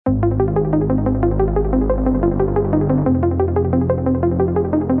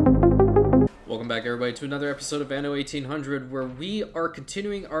everybody, to another episode of Anno 1800, where we are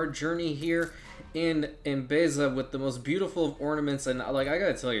continuing our journey here in Enbesa with the most beautiful of ornaments. And like, I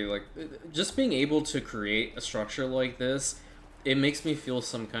gotta tell you, like, just being able to create a structure like this, it makes me feel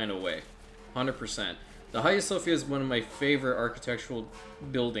some kind of way. 100%. The Hagia Sophia is one of my favorite architectural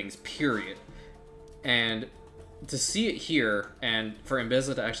buildings, period. And to see it here, and for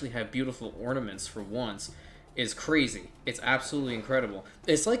Enbesa to actually have beautiful ornaments for once, is crazy. It's absolutely incredible.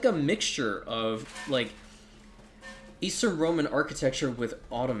 It's like a mixture of like Eastern Roman architecture with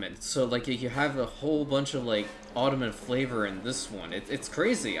Ottoman. So like you have a whole bunch of like Ottoman flavor in this one. It's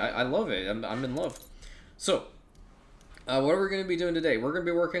crazy. I love it. I'm in love. So what are we going to be doing today? We're going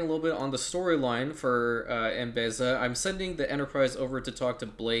to be working a little bit on the storyline for Enbesa. I'm sending the Enterprise over to talk to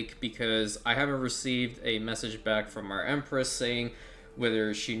Blake because I haven't received a message back from our Empress saying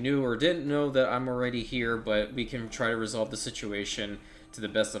whether she knew or didn't know that I'm already here, but we can try to resolve the situation to the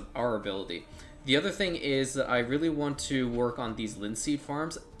best of our ability. The other thing is that I really want to work on these linseed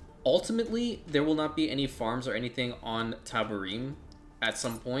farms. Ultimately, there will not be any farms or anything on Tabarim at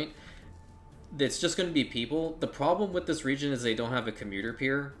some point. It's just going to be people. The problem with this region is they don't have a commuter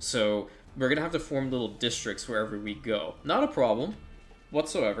pier, so we're going to have to form little districts wherever we go. Not a problem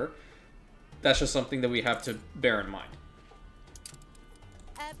whatsoever. That's just something that we have to bear in mind.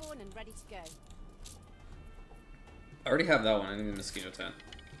 Airborne and ready to go. I already have that one. I need the mosquito tent.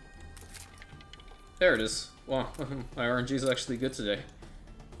 There it is. Wow, my RNG is actually good today.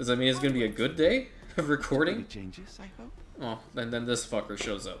 Does that mean it's going to be a good day of recording? Changes, I hope. Oh, and then this fucker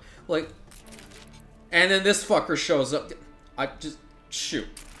shows up. Like, and then this fucker shows up. I just shoot.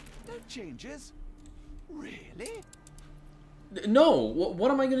 No changes? Really? No, what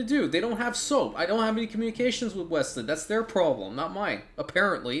am I going to do? They don't have soap. I don't have any communications with Westland. That's their problem, not mine.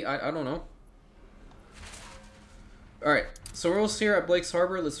 Apparently. I don't know. Alright, so we're almost here at Blake's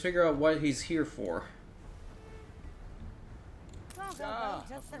Harbor. Let's figure out what he's here for. Ah,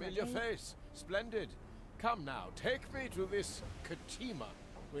 a familiar face. Splendid. Come now, take me to this Ketema.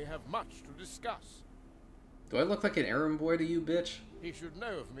 We have much to discuss. Do I look like an errand boy to you, bitch? He should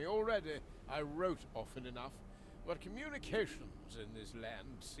know of me already. I wrote often enough. But communications in this land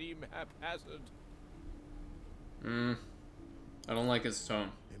seem haphazard. I don't like his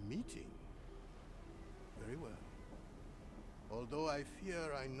tone. A meeting? Very well. Although I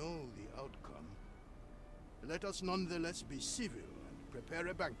fear I know the outcome, let us nonetheless be civil and prepare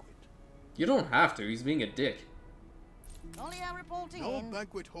a banquet. You don't have to. He's being a dick. Only I'm reporting No in.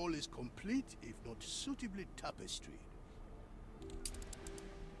 banquet hall is complete if not suitably tapestried.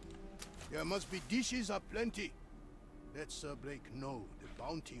 There must be dishes aplenty. Let Sir Blake know the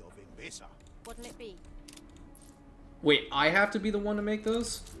bounty of Enbesa. What'll it be? Wait, I have to be the one to make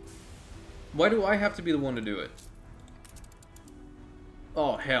those? Why do I have to be the one to do it?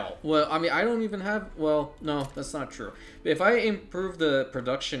 Oh, hell. Well, I mean, I don't even have... Well, no, that's not true. If I improve the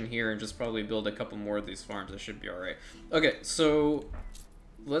production here and just probably build a couple more of these farms, I should be alright. Okay, so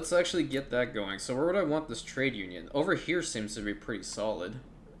let's actually get that going. So where would I want this trade union? Over here seems to be pretty solid.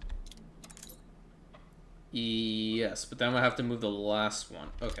 Yes, but then I have to move the last one.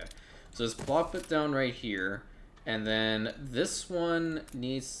 Okay, so let's plop it down right here. And then this one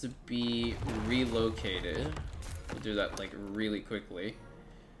needs to be relocated. We'll do that like really quickly.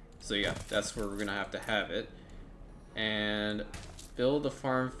 So yeah, that's where we're gonna have to have it. And build the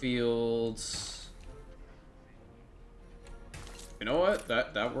farm fields. You know what?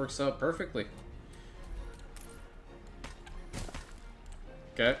 That works out perfectly.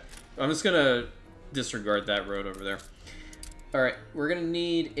 Okay, I'm just gonna disregard that road over there. Alright, we're gonna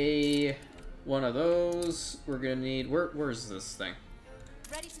need one of those. We're gonna need... Where's this thing?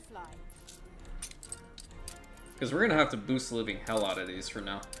 Ready to fly. Because we're gonna have to boost the living hell out of these for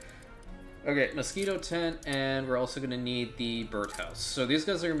now. Okay, mosquito tent, and we're also gonna need the birdhouse. So these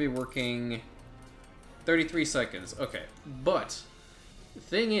guys are gonna be working 33 seconds. Okay, but the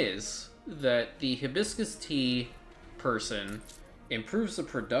thing is that the hibiscus tea person improves the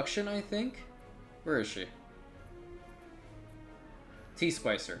production, I think. Where is she? Tea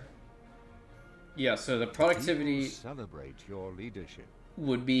Spicer. Yeah, so the productivity Celebrate your leadership.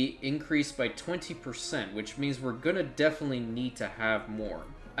 would be increased by 20%, which means we're gonna definitely need to have more.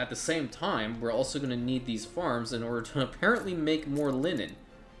 At the same time, we're also gonna need these farms in order to apparently make more linen,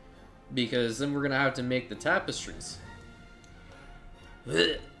 because then we're gonna have to make the tapestries.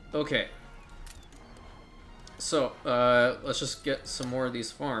 Okay. So, let's just get some more of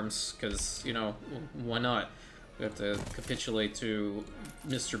these farms, because, you know, why not? We have to capitulate to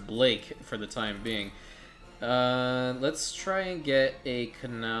Mr. Blake for the time being. Let's try and get a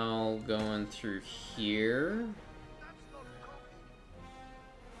canal going through here.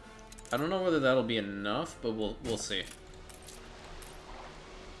 I don't know whether that'll be enough, but we'll see.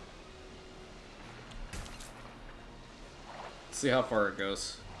 See how far it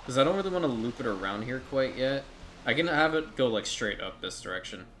goes. Because I don't really want to loop it around here quite yet. I can have it go like straight up this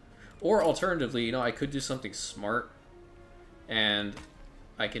direction. Or alternatively, you know, I could do something smart. And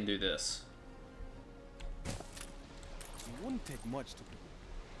I can do this. It wouldn't take much to...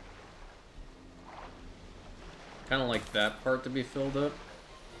 Kind of like that part to be filled up.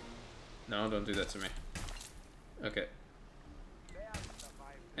 No, don't do that to me. Okay.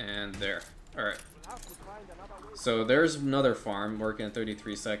 And there. Alright. So there's another farm working in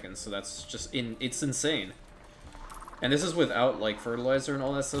 33 seconds, so that's just it's insane. And this is without like fertilizer and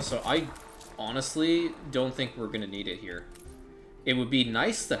all that stuff, so I honestly don't think we're gonna need it here. It would be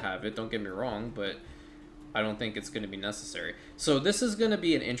nice to have it, don't get me wrong, but I don't think it's gonna be necessary. So this is gonna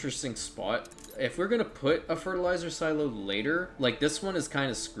be an interesting spot. If we're gonna put a fertilizer silo later, like this one is kind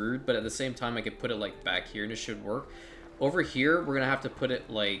of screwed, but at the same time I could put it like back here and it should work. Over here, we're gonna have to put it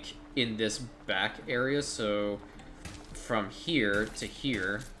like in this back area, so from here to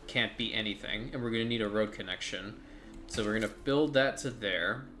here can't be anything, and we're gonna need a road connection. So we're gonna build that to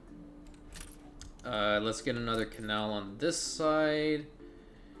there. Let's get another canal on this side.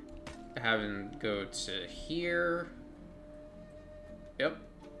 Have him go to here. Yep,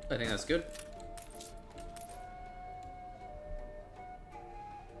 I think that's good.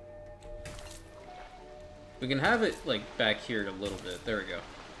 We can have it like back here a little bit. There we go.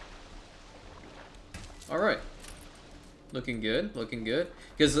 All right, looking good, looking good.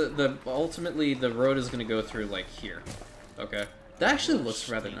 Because ultimately the road is gonna go through like here. Okay, that actually looks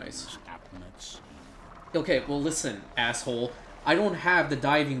rather nice. Okay, well listen, asshole. I don't have the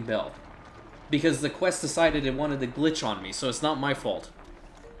diving bell because the quest decided it wanted to glitch on me, so it's not my fault.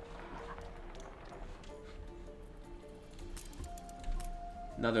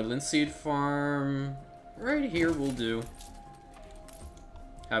 Another linseed farm. Right here will do.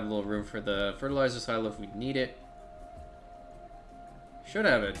 Have a little room for the fertilizer silo if we need it. Should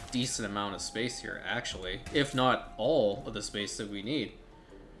have a decent amount of space here, actually. If not all of the space that we need.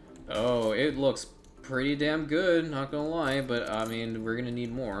 Oh, it looks pretty damn good, not gonna lie, but I mean, we're gonna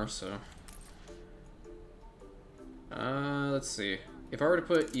need more, so. Let's see. If I were to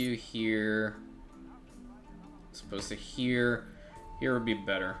put you here, as opposed to here, here would be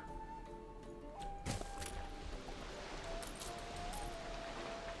better.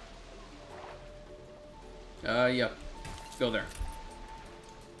 Yep. Go there.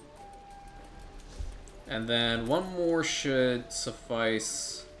 And then one more should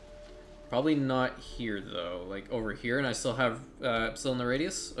suffice. Probably not here though, like over here, and I still have, still in the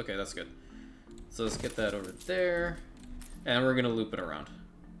radius? Okay, that's good. So let's get that over there, and we're gonna loop it around.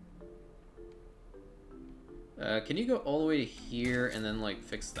 Can you go all the way to here and then like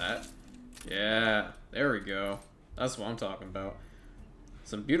fix that? Yeah, there we go. That's what I'm talking about.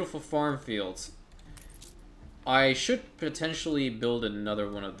 Some beautiful farm fields. I should potentially build another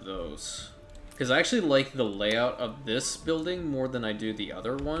one of those. Because I actually like the layout of this building more than I do the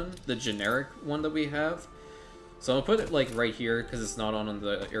other one, the generic one that we have. So I'll put it like right here because it's not on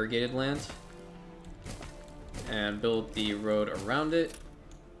the irrigated land. And build the road around it.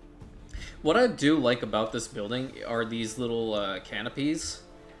 What I do like about this building are these little canopies.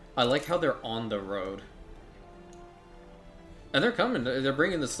 I like how they're on the road. And they're coming, they're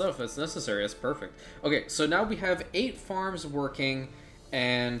bringing the stuff that's necessary, that's perfect. Okay, so now we have 8 farms working,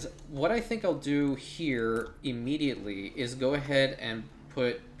 and what I think I'll do here immediately is go ahead and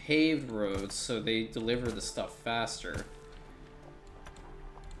put paved roads so they deliver the stuff faster.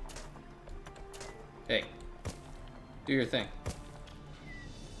 Hey, do your thing.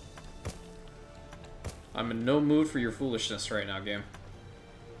 I'm in no mood for your foolishness right now, game.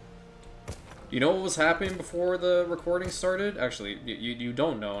 You know what was happening before the recording started? Actually, you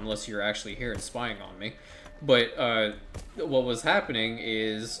don't know unless you're actually here and spying on me. But what was happening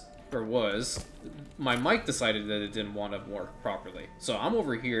is, or was, my mic decided that it didn't want to work properly. So I'm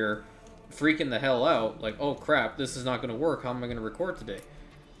over here freaking the hell out, like, oh crap, this is not going to work, how am I going to record today?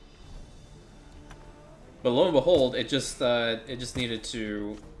 But lo and behold, it just needed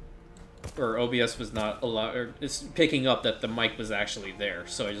to, or OBS was not allowed, or it's picking up that the mic was actually there,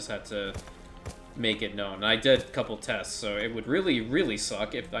 so I just had to make it known. And I did a couple tests, so it would really, really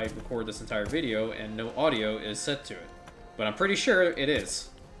suck if I record this entire video and no audio is set to it. But I'm pretty sure it is.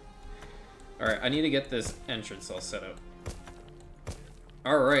 Alright, I need to get this entrance all set up.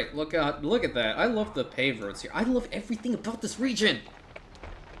 Alright, look at that. I love the paved roads here. I love everything about this region!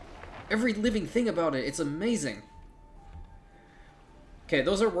 Every living thing about it, it's amazing. Okay,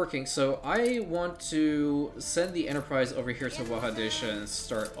 those are working, so I want to send the Enterprise over here to WAHA DESHER and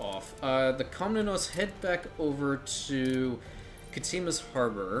start off. The Komnenos head back over to Ketema's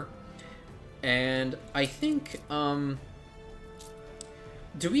harbor, and I think, do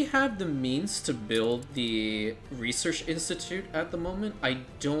we have the means to build the research institute at the moment? I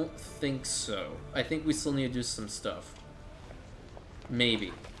don't think so. I think we still need to do some stuff.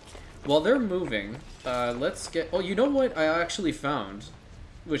 Maybe. While they're moving, let's get... Oh, you know what I actually found?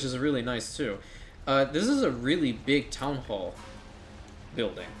 Which is really nice, too. This is a really big town hall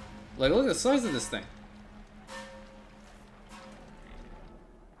building. Like, look at the size of this thing.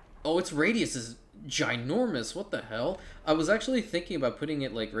 Oh, its radius is ginormous. What the hell? I was actually thinking about putting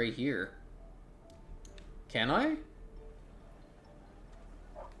it, like, right here. Can I?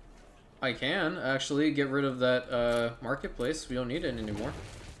 I can, actually, get rid of that, marketplace. We don't need it anymore.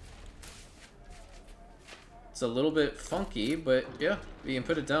 It's a little bit funky, but yeah, we can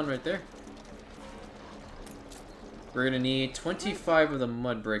put it down right there. We're gonna need 25 of the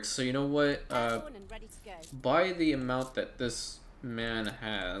mud bricks, so you know what? By the amount that this man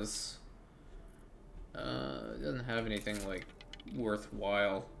has, it doesn't have anything, like,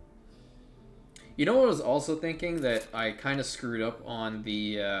 worthwhile. You know what I was also thinking? That I kind of screwed up on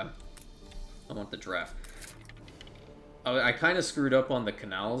the, I want the draft. I kind of screwed up on the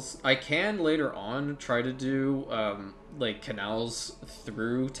canals. I can later on try to do, like, canals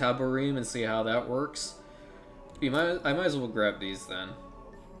through Tabarim and see how that works. I might as well grab these then.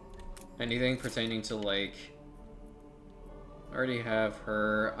 Anything pertaining to, like... I already have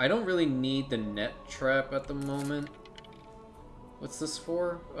her. I don't really need the net trap at the moment. What's this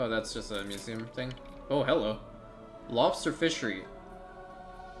for? Oh, that's just a museum thing. Oh, hello. Lobster fishery.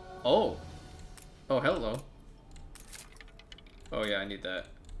 Oh. Oh, hello. Oh yeah, I need that.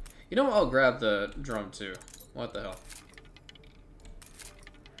 You know what? I'll grab the drum too. What the hell?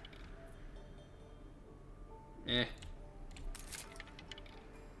 Eh.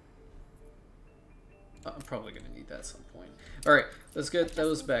 I'm probably gonna need that at some point. Alright, let's get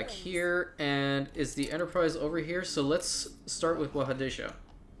those back here. And is the Enterprise over here? So let's start with WAHA DESHER.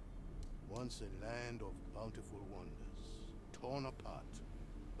 Once a land of bountiful wonders, torn apart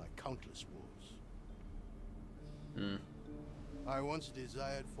by countless wars. Hmm. I once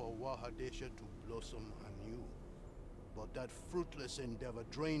desired for WAHA DESHER to blossom anew, but that fruitless endeavor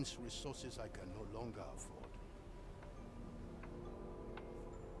drains resources I can no longer afford.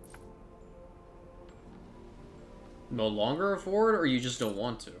 No longer afford, or you just don't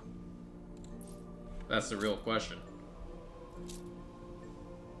want to? That's the real question.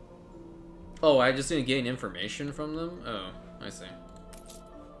 Oh, I just didn't gain information from them? Oh, I see.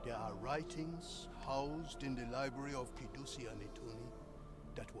 There are writings housed in the library of Kidusi and Etuni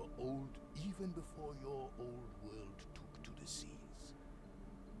that were old even before your old world took to the seas.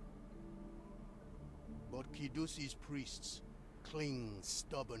 But Kidusi's priests cling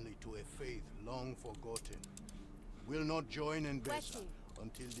stubbornly to a faith long forgotten. Will not join Enbesa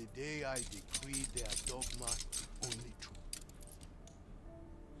until the day I decree their dogma only true.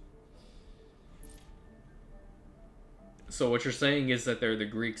 So what you're saying is that they're the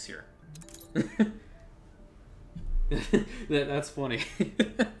Greeks here. That's funny.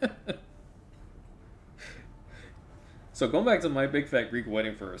 So going back to my big fat Greek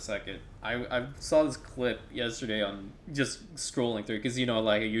wedding for a second, I saw this clip yesterday on just scrolling through, because you know,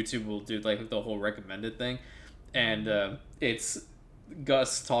 like, YouTube will do like the whole recommended thing, and it's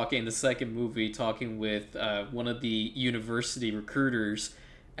Gus talking, the second movie, talking with one of the university recruiters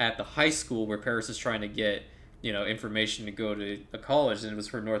at the high school where Paris is trying to get, you know, information to go to a college, and it was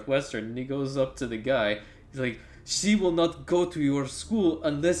for Northwestern, and he goes up to the guy, he's like, "She will not go to your school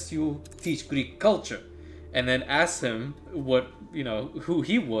unless you teach Greek culture," and then asks him what, you know, who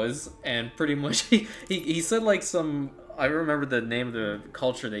he was, and pretty much he said like some, I don't remember the name of the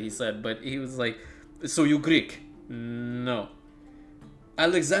culture that he said, but he was like, "So you Greek?" "No.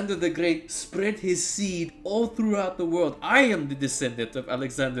 Alexander the Great spread his seed all throughout the world. I am the descendant of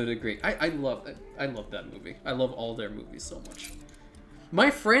Alexander the Great." I love that. I love that movie. I love all their movies so much. My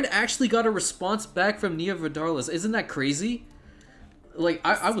friend actually got a response back from Nia Vardalos. Isn't that crazy? Like,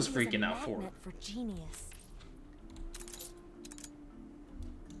 I was freaking out for it. For genius.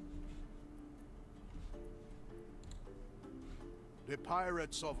 The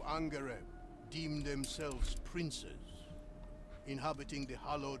pirates of Angareb deem themselves princes, inhabiting the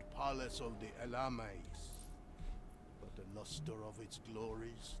hallowed palace of the Elamais. But the luster of its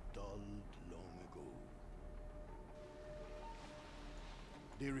glories dulled long ago.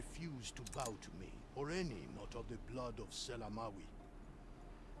 They refuse to bow to me, or any not of the blood of Selamawi.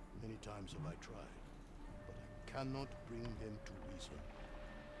 Many times have I tried, but I cannot bring them to reason.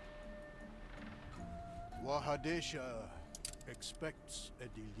 WAHA expects a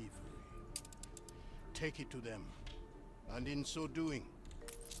delivery. Take it to them, and in so doing,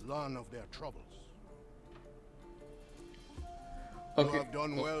 learn of their troubles. Okay. You have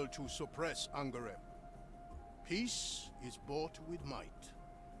done well to suppress Angareb. Peace is bought with might.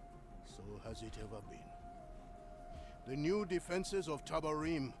 So has it ever been. The new defenses of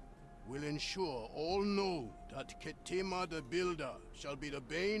Tabarim will ensure all know that Ketema the Builder shall be the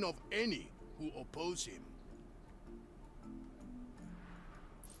bane of any who oppose him.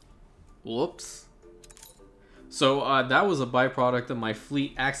 Whoops. So, that was a byproduct of my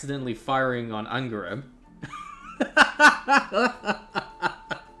fleet accidentally firing on Angareb.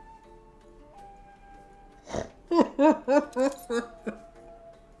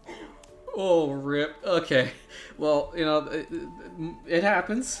 Oh, rip. Okay. Well, you know, it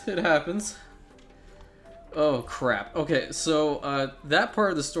happens. It happens. Oh, crap. Okay, so, that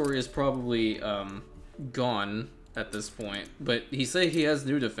part of the story is probably, gone at this point. But he said he has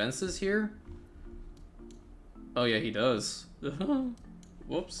new defenses here? Oh, yeah, he does.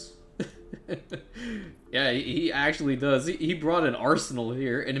 Whoops. Yeah, he actually does. He brought an arsenal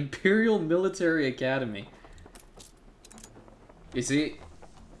here, an Imperial Military Academy. You see,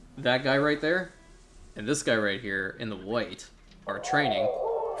 that guy right there, and this guy right here in the white are training,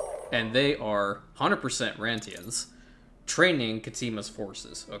 and they are 100% Rantians, training Ketema's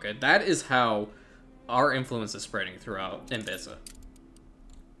forces. Okay, that is how our influence is spreading throughout Enbesa.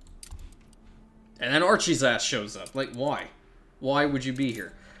 And then Archie's ass shows up. Like, why? Why would you be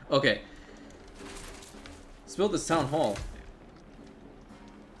here? Okay. Let's build this town hall.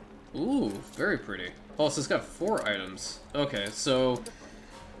 Ooh, very pretty. Oh, so it's got 4 items. Okay, so...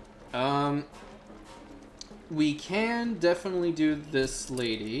 we can definitely do this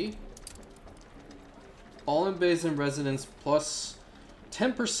lady. All Enbesa residents plus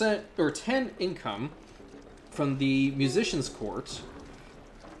 10% or 10 income from the musician's court.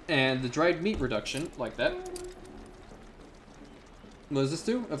 And the dried meat reduction, like that. What does this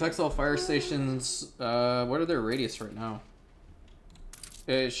do? Affects all fire stations. What are their radius right now?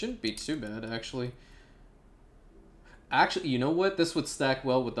 It shouldn't be too bad, actually. Actually, you know what? This would stack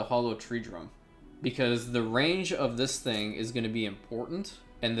well with the hollow tree drum. Because the range of this thing is going to be important.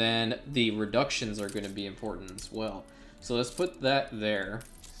 And then the reductions are going to be important as well. So let's put that there.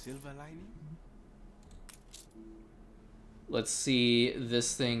 Silver lining? Let's see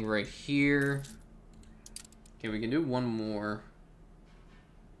this thing right here. Okay, we can do one more.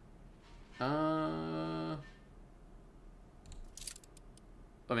 I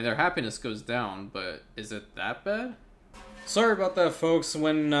mean, their happiness goes down, but is it that bad? Sorry about that, folks.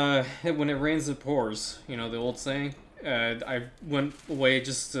 When it rains, it pours. You know, the old saying. I went away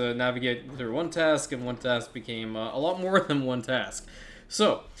just to navigate through one task, and one task became a lot more than one task.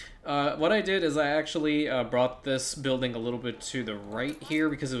 So, what I did is I actually brought this building a little bit to the right here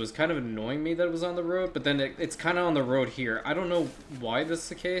because it was kind of annoying me that it was on the road, but then it's kind of on the road here. I don't know why this is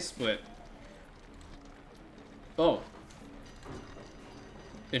the case, but... Oh.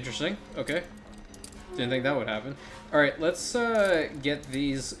 Interesting. Okay. Didn't think that would happen. Alright, let's get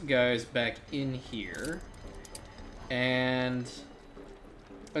these guys back in here. And...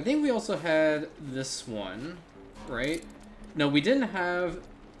 I think we also had this one, right? No, we didn't have...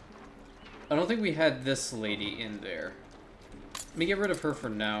 I don't think we had this lady in there. Let me get rid of her for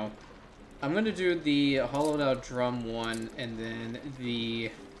now. I'm going to do the hollowed out drum one and then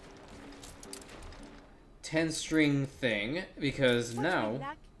the 10-string thing, because now...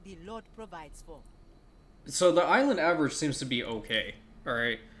 The Lord provides for. So the island average seems to be okay,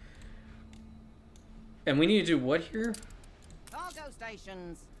 alright? And we need to do what here? Cargo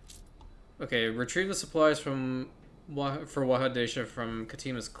stations. Okay, retrieve the supplies from... for WAHA DESHER from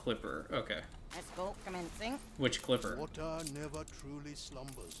Ketema's clipper. Okay. Escort commencing. Which clipper? Water never truly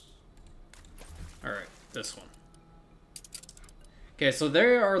slumbers. Alright, this one. Okay, so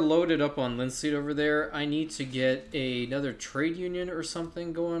they are loaded up on linseed over there. I need to get another trade union or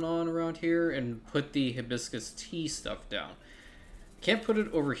something going on around here and put the hibiscus tea stuff down. Can't put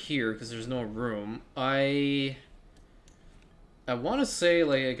it over here because there's no room. I want to say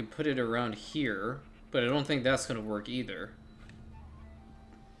like I could put it around here, but I don't think that's going to work either.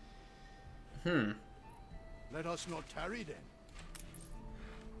 Let us not tarry then.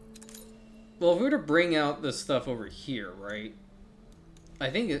 Well, if we were to bring out this stuff over here, right? I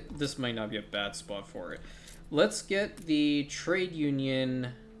think this might not be a bad spot for it. Let's get the trade union...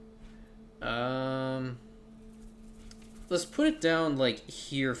 let's put it down, like,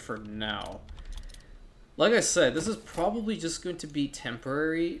 here for now. Like I said, this is probably just going to be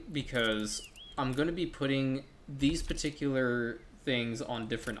temporary because I'm going to be putting these particular things on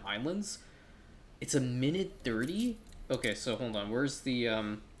different islands. It's a minute 30? Okay, so hold on. Where's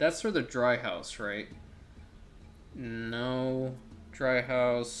the, that's for the dry house, right? No. Dry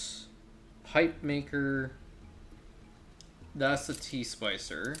house. Pipe maker. That's the tea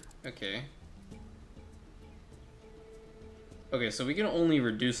spicer. Okay. Okay, so we can only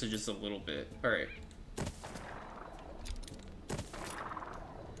reduce it just a little bit. Alright.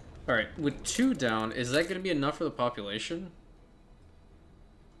 Alright, with 2 down, is that going to be enough for the population?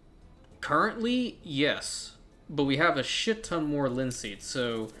 Currently, yes. But we have a shit ton more linseed,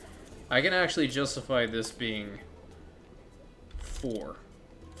 so I can actually justify this being 4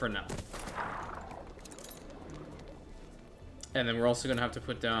 for now. And then we're also going to have to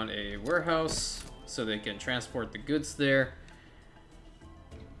put down a warehouse so they can transport the goods there.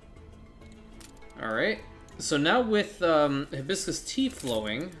 Alright, so now with hibiscus tea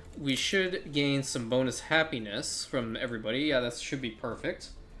flowing, we should gain some bonus happiness from everybody. Yeah, that should be perfect.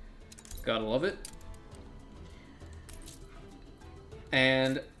 Gotta love it.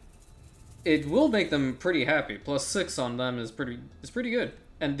 And it will make them pretty happy. +6 on them is pretty good.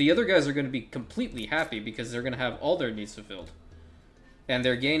 And the other guys are going to be completely happy because they're going to have all their needs fulfilled. And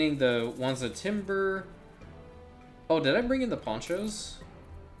they're gaining the ones of timber. Oh, did I bring in the ponchos?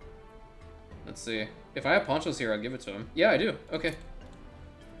 Let's see. If I have ponchos here, I'll give it to them. Yeah, I do. Okay.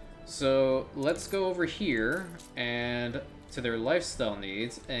 So let's go over here and to their lifestyle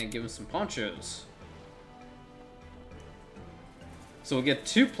needs and give them some ponchos. So we'll get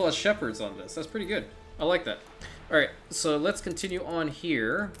 2+ shepherds on this. That's pretty good. I like that. Alright, so let's continue on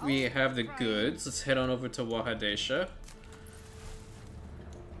here. We have the goods. Let's head on over to WAHA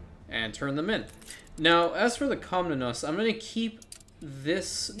and turn them in. Now, as for the Commonos, I'm going to keep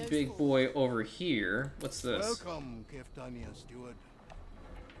this big boy over here. What's this? Welcome, Keftania Steward.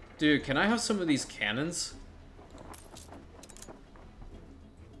 Dude, can I have some of these cannons?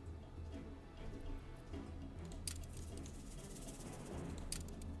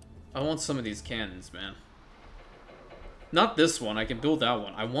 I want some of these cannons, man. Not this one. I can build that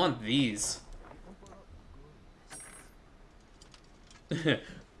one. I want these.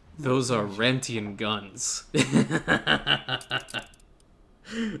 Those are Rentian guns.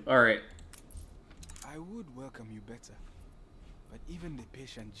 Alright. I would welcome you better, but even the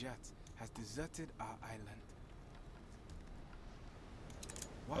patient Jat has deserted our island.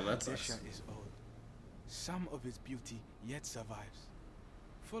 Oh, that's nice. DESHER is old. Some of its beauty yet survives.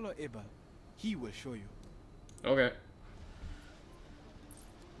 Follow Ebal. He will show you. Okay.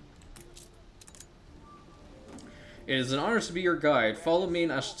 It is an honor to be your guide. Follow me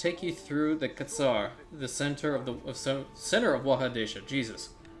and I shall take you through the Katsar, the center of WAHA. Jesus.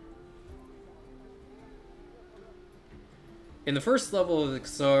 In the first level of the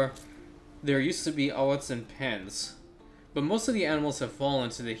Katsar, there used to be awats and pens, but most of the animals have fallen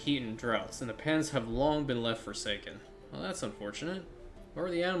to the heat and droughts, and the pens have long been left forsaken. Well, that's unfortunate. Or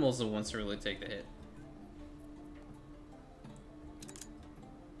are the animals the ones to really take the hit?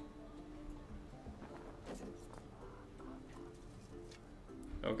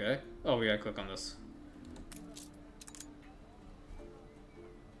 Okay. Oh, we gotta click on this.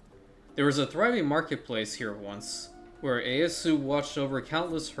 There was a thriving marketplace here once, where Ieyasu watched over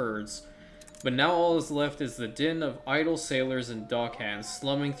countless herds, but now all that's left is the din of idle sailors and dockhands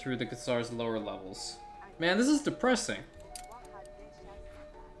slumming through the Katsar's lower levels. Man, this is depressing.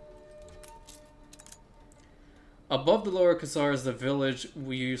 Above the lower Katsar is the village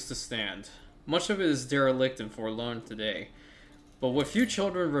we used to stand. Much of it is derelict and forlorn today. But what few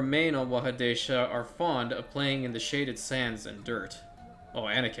children remain on WAHA are fond of playing in the shaded sands and dirt. Oh,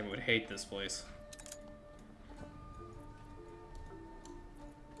 Anakin would hate this place.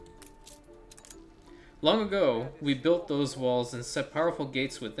 Long ago, we built those walls and set powerful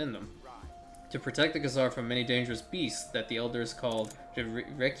gates within them to protect the Katsar from many dangerous beasts that the elders called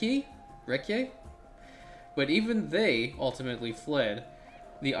Rekye? But even they ultimately fled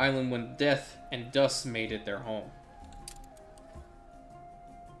the island when death and dust made it their home.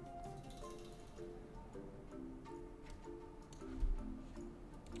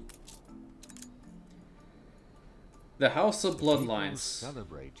 The House of Bloodlines.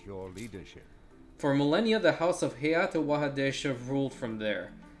 Celebrate your leadership. For millennia, the House of Hayata WAHA ruled from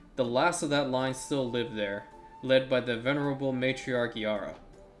there. The last of that line still lived there, led by the venerable matriarch Yara.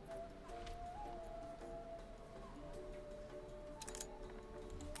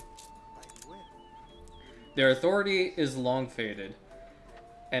 Their authority is long faded,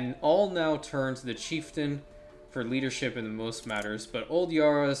 and all now turn to the chieftain for leadership in the most matters, but old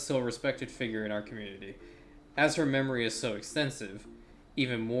Yara is still a respected figure in our community, as her memory is so extensive,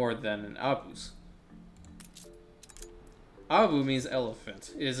 even more than an Abu's. Abu means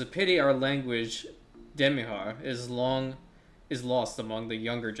elephant. It is a pity our language, Demihar, is lost among the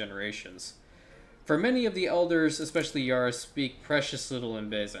younger generations. For many of the elders, especially Yara, speak precious little in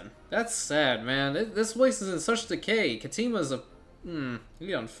Enbesa. That's sad, man. This place is in such decay. Ketema's a... he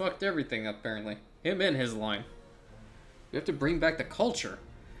done fucked everything, apparently. Him and his line. We have to bring back the culture.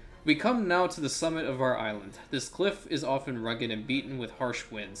 We come now to the summit of our island. This cliff is often rugged and beaten with harsh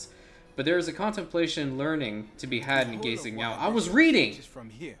winds. But there is a contemplation and learning to be had in gazing out. I was reading! From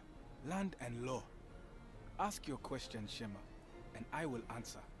here, land and law. Ask your question, Shema, and I will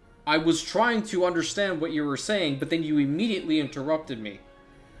answer. I was trying to understand what you were saying, but then you immediately interrupted me.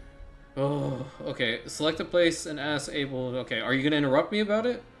 Oh, okay. Select a place and ask able... Okay, are you going to interrupt me about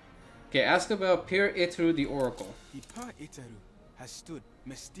it? Okay, ask about Pir Etru the Oracle. The Pir Etru has stood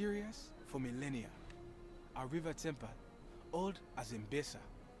mysterious for millennia. Our river temple, old as Enbesa.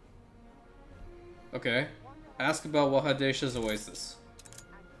 Okay. Ask about WAHA Desha's oasis.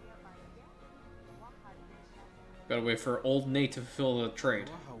 Gotta wait for old Nate to fulfill the trade.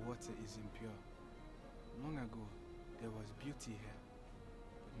 WAHA water is impure. Long ago, there was beauty here.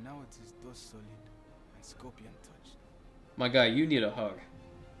 But now it is dust solid and scorpion touched. My guy, you need a hug.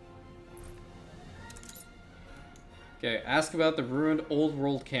 Okay, ask about the ruined old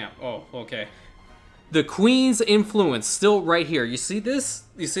world camp. Oh, okay. The Queen's influence still right here. You see this?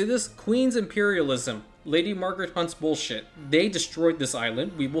 You see this? Queen's imperialism. Lady Margaret Hunt's bullshit. They destroyed this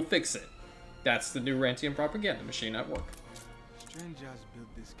island. We will fix it. That's the new Rantian propaganda machine at work. Strangers built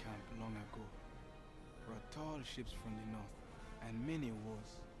this camp long ago. Brought tall ships from the north and many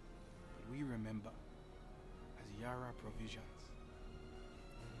wars. But we remember as Yara provisions.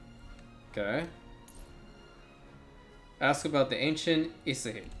 Okay. Ask about the ancient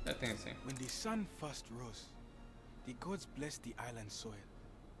Isahid. I think it's saying. When the sun first rose, the gods blessed the island soil.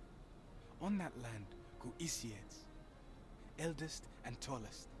 On that land grew Isiads, eldest and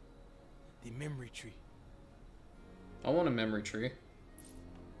tallest. The memory tree. I want a memory tree.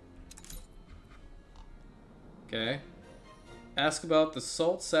 Okay. Ask about the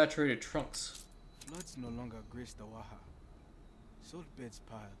salt-saturated trunks. Floods no longer grace the WAHA. Salt beds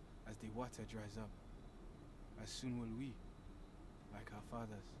pile as the water dries up. As soon will we, like our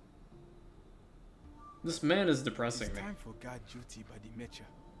fathers. This man is depressing It's me. time for guard duty by the Mecha,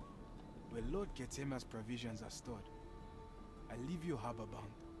 where Lord Ketema's provisions are stored. I leave you harbor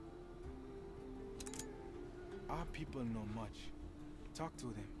bound. Our people know much. Talk to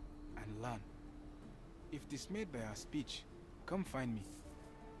them and learn. If dismayed by our speech, come find me.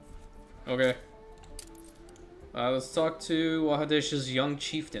 Okay. Let's talk to WAHA Desha's young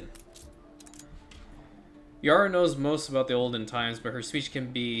chieftain. Yara knows most about the olden times, but her speech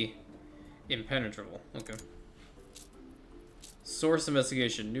can be impenetrable. Okay. Source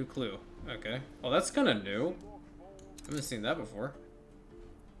investigation, new clue. Okay. Oh, that's kind of new. I haven't seen that before.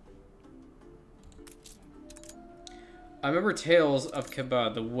 I remember tales of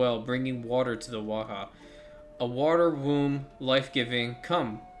Keba, the well, bringing water to the WAHA. A water womb, life-giving.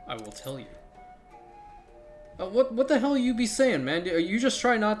 Come, I will tell you. What the hell you be saying, man? Are you just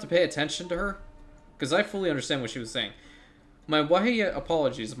trying not to pay attention to her? Because I fully understand what she was saying. My WAHA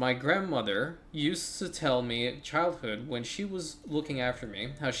apologies. My grandmother used to tell me in childhood when she was looking after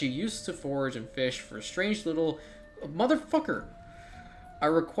me how she used to forage and fish for a strange little motherfucker. I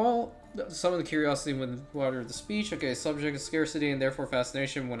recall some of the curiosity with water of the speech. Okay, subject of scarcity and therefore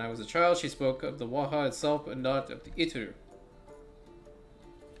fascination. When I was a child, she spoke of the WAHA itself and not of the Ituru.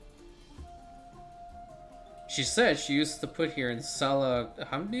 She said she used to put here in Sala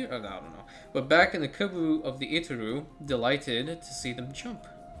Hamdi? I don't know. But back in the Kubu of the Ituru, delighted to see them jump.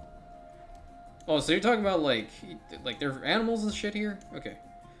 Oh, so you're talking about like there are animals and shit here? Okay.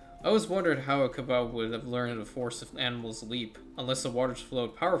 I always wondered how a Kabao would have learned to force animals leap, unless the waters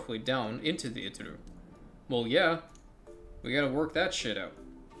flowed powerfully down into the Ituru. Well, yeah. We gotta work that shit out.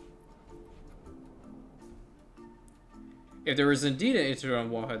 If there was indeed an Ituru on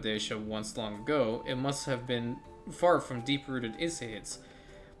WAHA Desha once long ago, it must have been far from deep-rooted Isahids.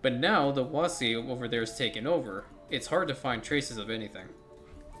 But now the Wasi over there is taken over. It's hard to find traces of anything.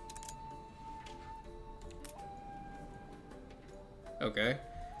 Okay.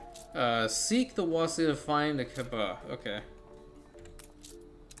 Seek the Wasi to find a Kaba. Okay.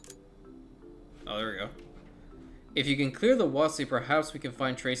 Oh, there we go. If you can clear the Wasi, perhaps we can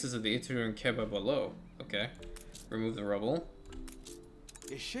find traces of the Ituru and Keba below. Okay. Remove the rubble.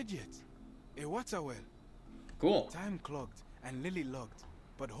 A shed yet. A water well. Cool. Time clogged and lily logged,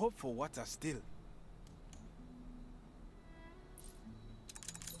 but hope for water still.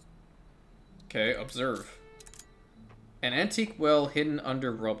 Okay, observe. An antique well hidden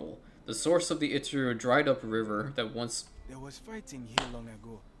under rubble. The source of the Ituru, a dried up river that once There was fighting here long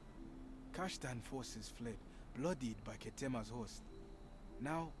ago. Kashtan forces fled, bloodied by Ketema's host.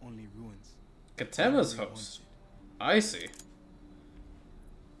 Now only ruins. Ketema's host. I see.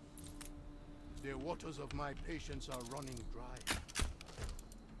 The waters of my patience are running dry.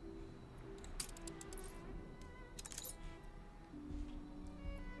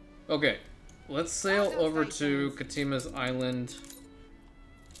 Okay, let's sail over to Ketema's island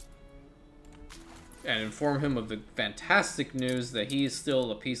and inform him of the fantastic news that he is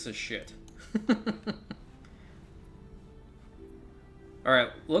still a piece of shit. Alright,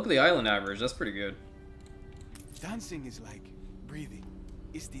 look at the island average, that's pretty good. Dancing is like breathing.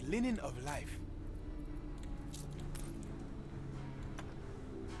 It's the linen of life.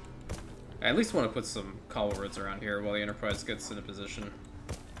 I at least want to put some collarwoods around here while the Enterprise gets in a position.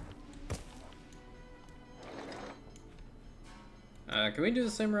 Can we do the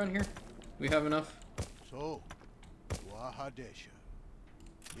same around here? We have enough? So, WAHA DESHER.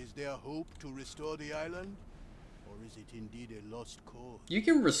 Is there hope to restore the island? Or is it indeed a lost cause? You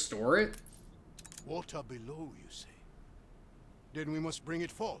can restore it? Water below, you say? Then we must bring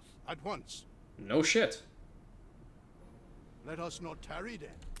it forth, at once. No shit. Let us not tarry then.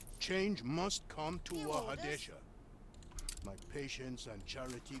 Change must come to WAHA DESHER. My patience and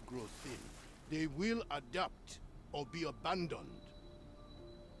charity grow thin. They will adapt or be abandoned.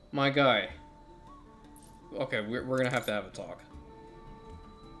 My guy. Okay, we're gonna have to have a talk.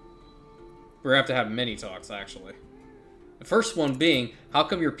 We're gonna have to have many talks, actually. The first one being, how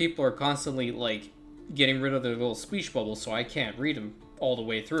come your people are constantly, like, getting rid of their little speech bubbles so I can't read them all the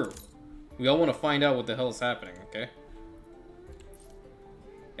way through? We all want to find out what the hell is happening, okay?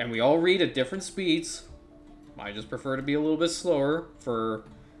 And we all read at different speeds. I just prefer to be a little bit slower for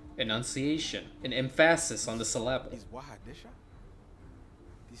enunciation, an emphasis on the syllable. Is WAHA DESHER?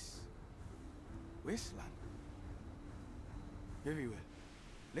 This wasteland. Very well.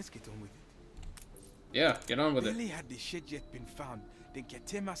 Let's get on with it. Yeah, get on with it. Barely had the shed yet been found, then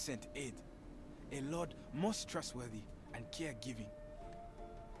Ketema sent aid. A lord most trustworthy and caregiving.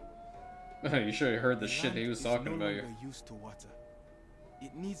 You should have heard the shit he was talking about you. No longer used to water.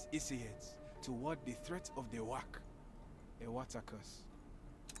 It needs Isiates to ward the threat of the WAC, a water curse.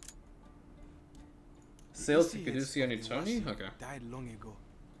 Sail to Caduceus and Tony? Okay. Died long ago,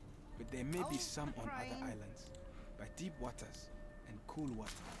 but there may be some on other islands, by deep waters and cool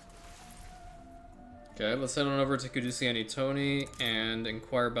water. Okay, let's head on over to Caduceus and Tony and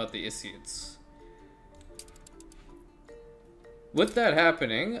inquire about the Isiates. With that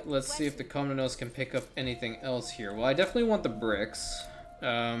happening, let's see if the Commonos can pick up anything else here. Well, I definitely want the bricks.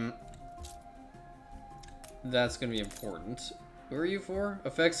 That's going to be important. Who are you for?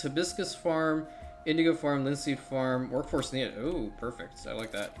 Affects Hibiscus Farm, Indigo Farm, Linseed Farm, Workforce needed. Ooh, perfect. I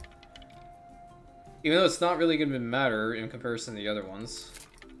like that. Even though it's not really going to matter in comparison to the other ones.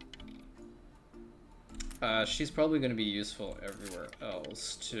 She's probably going to be useful everywhere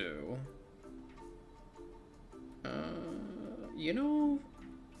else, too. You know...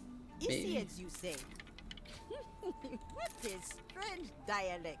 Isiates, you say? What is strange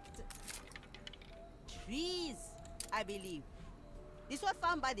dialect? Trees, I believe. These were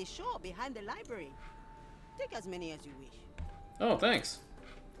found by the shore behind the library. Take as many as you wish. Oh, thanks.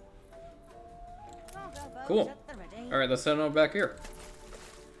 Cool. Alright, let's head on back here.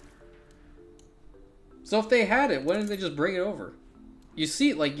 So if they had it, why didn't they just bring it over? You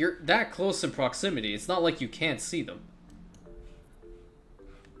see, like, you're that close in proximity. It's not like you can't see them.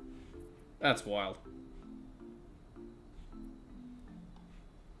 That's wild.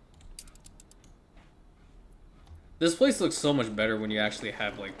 This place looks so much better when you actually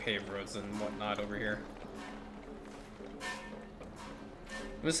have, like, paved roads and whatnot over here.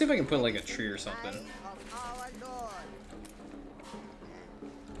 Let's see if I can put, like, a tree or something.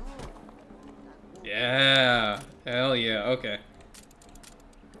 Yeah! Hell yeah, okay.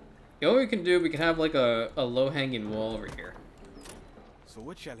 You know what we can do? We can have, like, a low-hanging wall over here. So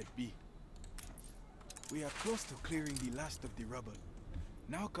what shall it be? We are close to clearing the last of the rubble.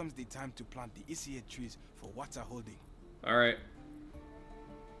 Now comes the time to plant the Isiate trees for water holding. Alright.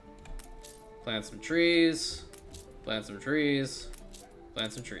 Plant some trees. Plant some trees.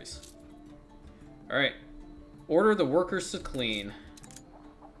 Plant some trees. Alright. Order the workers to clean.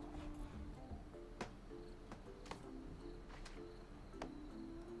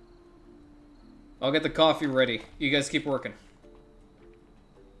 I'll get the coffee ready. You guys keep working.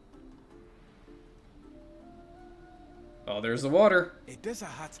 Oh, there's the water. A desert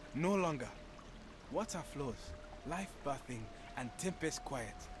hut no longer. Water flows, life bathing, and tempest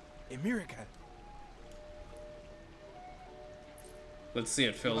quiet. A miracle. Let's see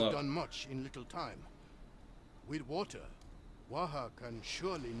it fill You have up. done much in little time. With water, WAHA can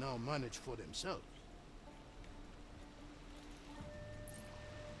surely now manage for themselves.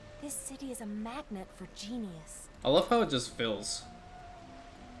 This city is a magnet for genius. I love how it just fills.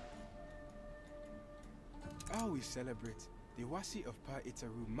 How we celebrate, the Wasi of Pa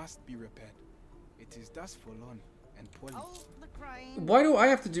Itaru must be repaired. It is thus forlorn and poorly. Oh, the crying. Why do I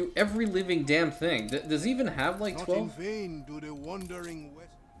have to do every living damn thing? Does he even have like Not 12? in vain do the wandering west.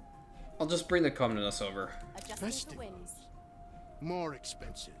 I'll just bring the Commodus over. Adjusting to Festivals. winds. More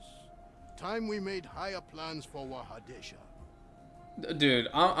expenses. Time we made higher plans for WAHA DESHER. Dude,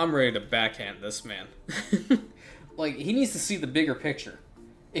 I'm ready to backhand this man. Like, he needs to see the bigger picture.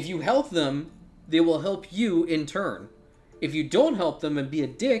 If you help them, they will help you in turn. If you don't help them and be a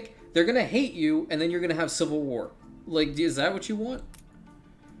dick, they're gonna hate you, and then you're gonna have civil war. Like, is that what you want?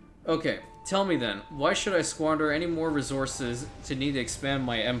 Okay, tell me then, why should I squander any more resources to need to expand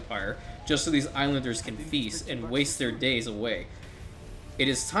my empire, just so these islanders can feast and waste their days away? It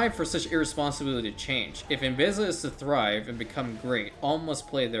is time for such irresponsibility to change. If Enbesa is to thrive and become great, all must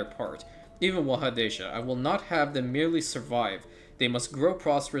play their part. Even WAHA DESHER, I will not have them merely survive. They must grow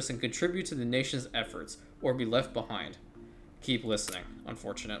prosperous and contribute to the nation's efforts, or be left behind. Keep listening,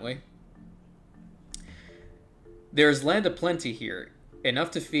 unfortunately. There is land aplenty here, enough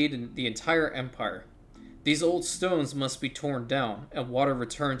to feed the entire empire. These old stones must be torn down, and water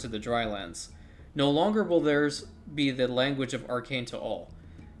returned to the dry lands. No longer will theirs be the language of arcane to all.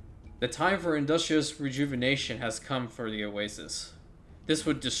 The time for industrious rejuvenation has come for the oasis. This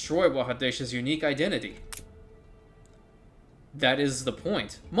would destroy WAHA DESHER's unique identity. That is the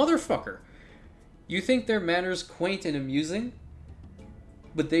point. Motherfucker! You think their manners quaint and amusing?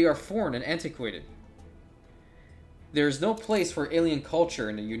 But they are foreign and antiquated. There is no place for alien culture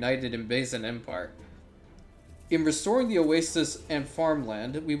in a united Enbesan empire. In restoring the oasis and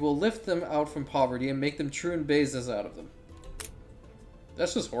farmland, we will lift them out from poverty and make them true Enbesas out of them.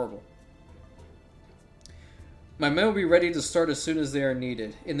 That's just horrible. My men will be ready to start as soon as they are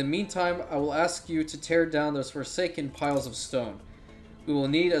needed. In the meantime, I will ask you to tear down those forsaken piles of stone. We will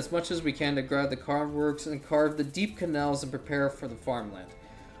need as much as we can to grab the carved works and carve the deep canals and prepare for the farmland.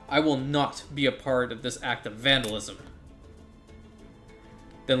 I will not be a part of this act of vandalism.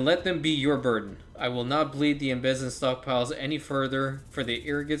 Then let them be your burden. I will not bleed the Enbesan stockpiles any further for the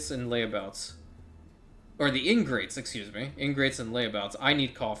ingrates and layabouts. Or the ingrates, excuse me. Ingrates and layabouts. I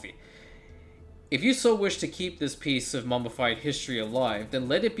need coffee. If you so wish to keep this piece of mummified history alive, then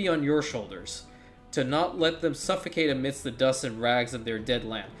let it be on your shoulders. To not let them suffocate amidst the dust and rags of their dead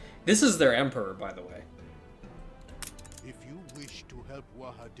land. This is their emperor, by the way. If you wish to help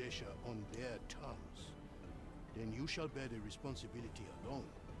WAHA DESHER on their terms, then you shall bear the responsibility alone.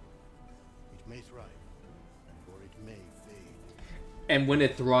 It may thrive, or it may fade. And when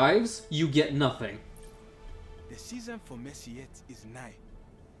it thrives, you get nothing. The season for Messiet is nigh.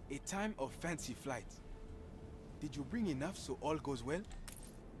 A time of fancy flight. Did you bring enough so all goes well?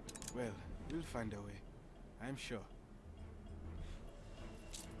 Well, we'll find a way. I'm sure.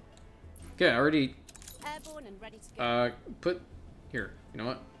 Okay, I already... Airborne and ready to go. Put... Here, you know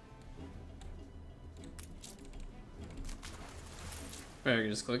what? I can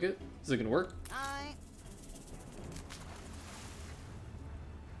just click it. Is it gonna work? Aye.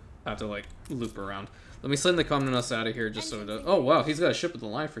 I have to, like, loop around. Let me send the Commodus out of here just so it does... Oh, wow, he's got a ship with the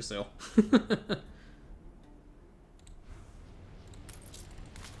line for sale.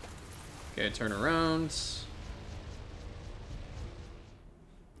 Okay, turn around.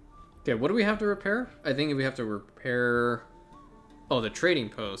 Okay, what do we have to repair? I think we have to repair... Oh, the trading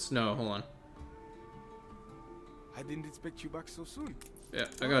post. No, hold on. I didn't expect you back so soon. Yeah,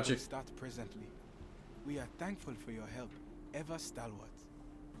 I got you. We'll start presently. We are thankful for your help. Ever stalwart.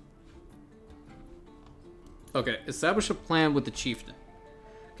 Okay, establish a plan with the chieftain.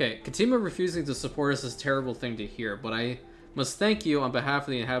 Okay, Ketema refusing to support us is a terrible thing to hear, but I must thank you on behalf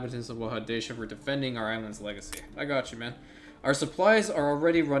of the inhabitants of WAHA DESHER for defending our island's legacy. I got you, man. Our supplies are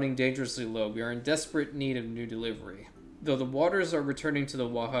already running dangerously low. We are in desperate need of new delivery. Though the waters are returning to the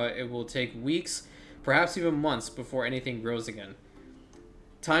WAHA, it will take weeks, perhaps even months, before anything grows again.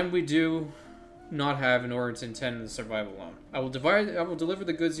 Time we do not have in order to intend to survive alone. I will deliver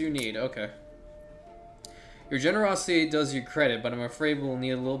the goods you need. Okay. Your generosity does you credit, but I'm afraid we'll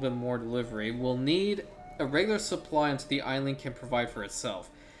need a little bit more delivery. We'll need a regular supply until the island can provide for itself.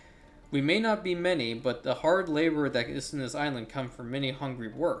 We may not be many, but the hard labor that is in this island come from many hungry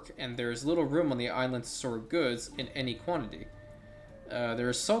work, and there is little room on the island to store goods in any quantity. There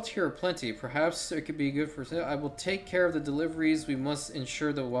is salt here aplenty. Perhaps it could be good for sale. I will take care of the deliveries. We must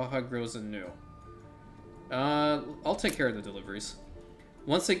ensure the WAHA grows anew. I'll take care of the deliveries.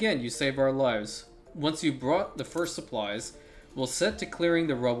 Once again, you save our lives. Once you brought the first supplies, We'll set to clearing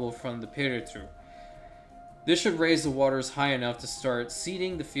the rubble from the Peretu. This should raise the waters high enough to start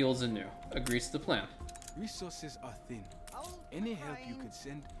seeding the fields anew. Agrees to the plan. Resources are thin. Any help you could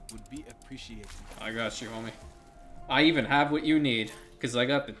send would be appreciated. I got you, homie. I even have what you need. Because I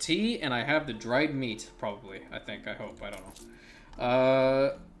got the tea and I have the dried meat, probably. I think, I hope, I don't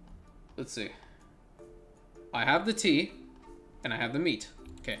know. Let's see. I have the tea and I have the meat.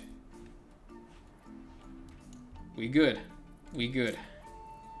 Okay. We good. We good.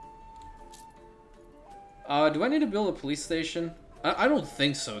 Do I need to build a police station? I don't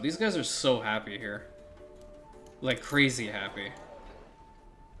think so. These guys are so happy here. Like, crazy happy.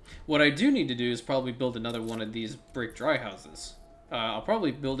 What I do need to do is probably build another one of these brick dry houses. I'll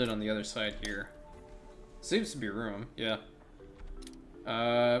probably build it on the other side here. Seems to be room, yeah.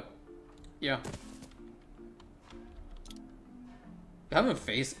 Yeah. Have them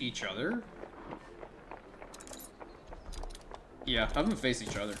face each other? Yeah, have them face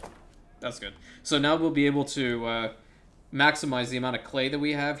each other. That's good. So now we'll be able to maximize the amount of clay that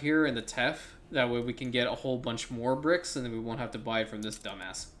we have here in the TEF. That way we can get a whole bunch more bricks and then we won't have to buy it from this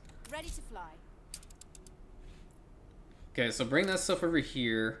dumbass. Ready to fly. Okay, so bring that stuff over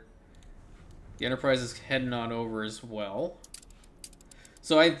here. The Enterprise is heading on over as well.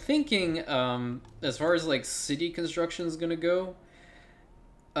 So I'm thinking, as far as like city construction is gonna go,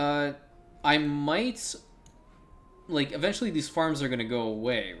 I might, like, eventually these farms are gonna go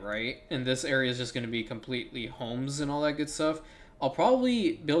away, right? And this area is just gonna be completely homes and all that good stuff. I'll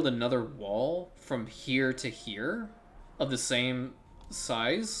probably build another wall from here to here of the same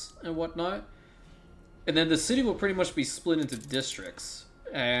size and whatnot. And then the city will pretty much be split into districts.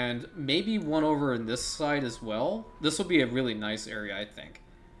 And maybe one over in this side as well. This will be a really nice area, I think.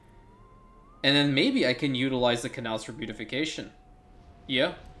 And then maybe I can utilize the canals for beautification.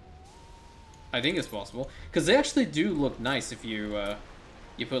 Yeah. I think it's possible. Because they actually do look nice if you,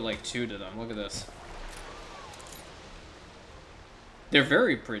 you put like 2 to them. Look at this. They're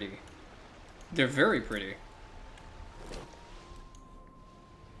very pretty. They're very pretty.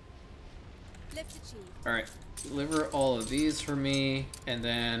 Lift achieved. Alright, deliver all of these for me, and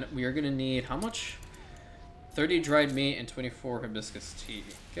then we are gonna need how much? 30 dried meat and 24 hibiscus tea.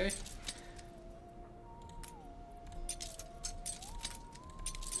 Okay.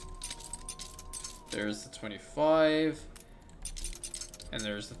 There's the 25, and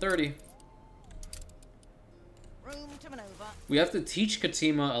there's the 30. Room to maneuver. We have to teach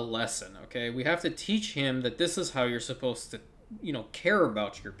Ketema a lesson, okay? We have to teach him that this is how you're supposed to, you know, care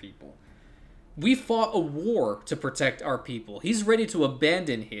about your people. We fought a war to protect our people. He's ready to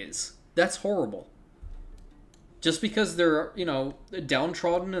abandon his. That's horrible. Just because they're, you know,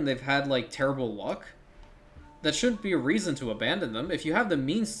 downtrodden and they've had, like, terrible luck, that shouldn't be a reason to abandon them. If you have the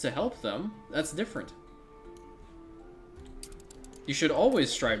means to help them, that's different. You should always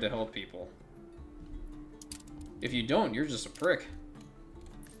strive to help people. If you don't, you're just a prick.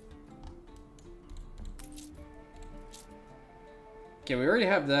 Okay, we already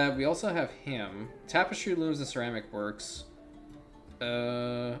have that. We also have him. Tapestry, looms, and ceramic works.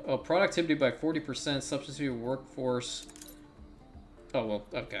 Oh, productivity by 40%, substitute workforce. Oh, well,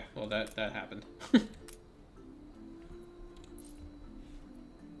 okay. Well, that happened.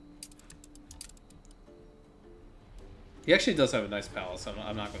 He actually does have a nice palace, I'm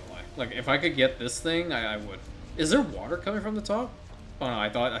not gonna lie. Like, if I could get this thing, I would. Is there water coming from the top? Oh no, I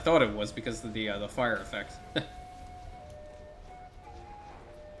thought it was because of the fire effect.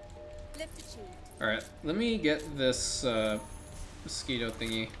 Lift achieved. Alright, let me get this mosquito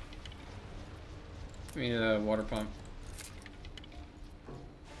thingy. Give me a water pump.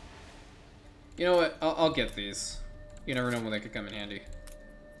 You know what? I'll get these. You never know when they could come in handy.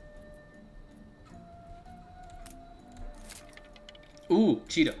 Ooh,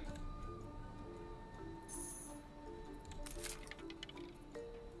 cheetah.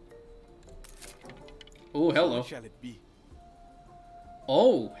 Ooh, hello. What shall it be?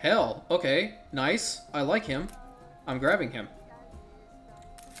 Oh, hell. Okay, nice. I like him. I'm grabbing him.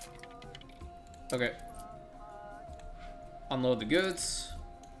 Okay. Unload the goods.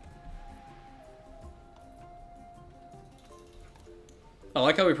 I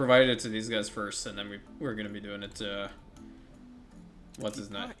like how we provided it to these guys first, and then we're gonna be doing it to... what's his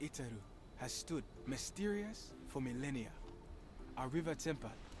name? Itaru has stood mysterious for millennia. Our river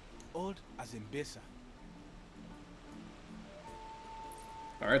temple, old as Enbesa.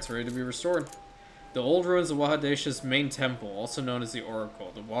 Alright, it's ready to be restored. The old ruins of WAHA main temple, also known as the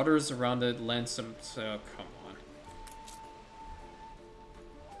Oracle. The waters around it lend some... come on.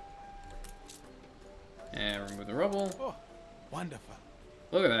 And remove the rubble. Oh, wonderful.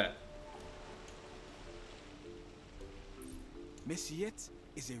 Look at that. Messiet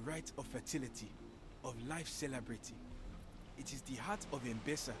is a rite of fertility, of life celebrating. It is the heart of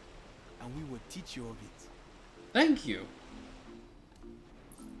Enbesa, and we will teach you of it. Thank you.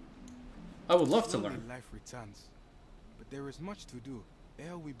 I would love to Slowly learn. life returns, but there is much to do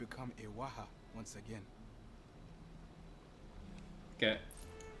ere we become a WAHA once again. Okay.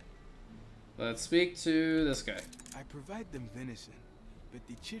 Let's speak to this guy. I provide them venison, but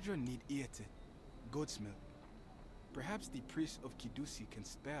the children need eate, goat's milk. Perhaps the priest of Kidusi can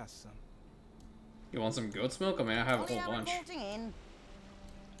spare us some. You want some goat's milk? I mean, I have a We whole are bunch. reporting in.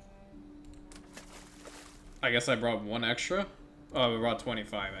 I guess I brought one extra. Oh, we brought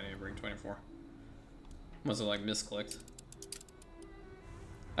 25. I didn't bring 24. Must have, like, misclicked.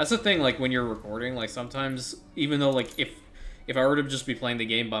 That's the thing, like, when you're recording, like, sometimes, even though, like, if I were to just be playing the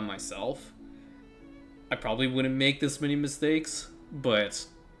game by myself, I probably wouldn't make this many mistakes, but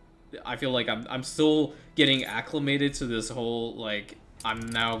I feel like I'm still getting acclimated to this whole, like, I'm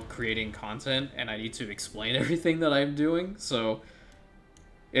now creating content, and I need to explain everything that I'm doing, so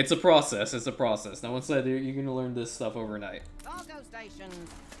it's a process, it's a process. No one said you're gonna learn this stuff overnight. Cargo station.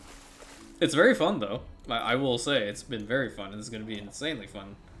 It's very fun, though. I will say, it's been very fun, and it's gonna be insanely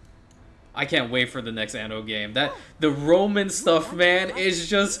fun. I can't wait for the next Anno game. The Roman stuff, man, is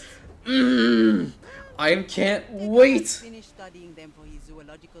just... I can't wait! Finished studying them for his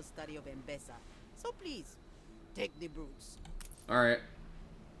zoological study of Enbesa. So please, take the brutes. Alright.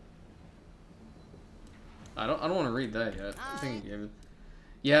 I don't want to read that yet. I think you gave it.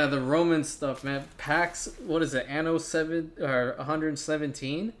 Yeah, the Roman stuff, man. PAX, what is it? Anno 7 or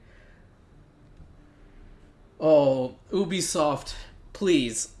 117? Oh, Ubisoft,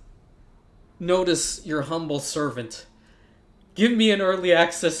 please. Notice your humble servant. Give me an early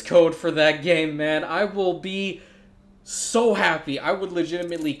access code for that game, man. I will be so happy. I would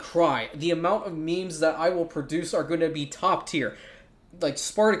legitimately cry. The amount of memes that I will produce are going to be top tier. Like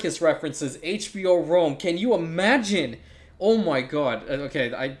Spartacus references, HBO Rome. Can you imagine? Oh my god.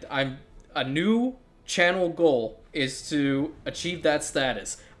 Okay, I'm a new channel goal is to achieve that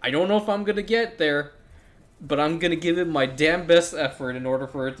status. I don't know if I'm going to get there, but I'm going to give it my damn best effort in order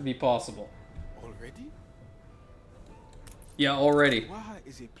for it to be possible. Already? Yeah, already. WAHA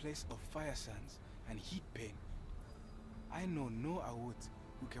is a place of fire sands and heat pain. I know no Awut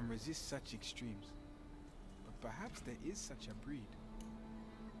who can resist such extremes. But perhaps there is such a breed.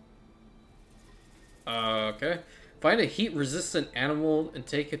 Okay. Find a heat-resistant animal and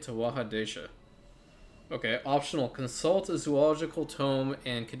take it to WAHA DESHER. Okay, optional. Consult a zoological tome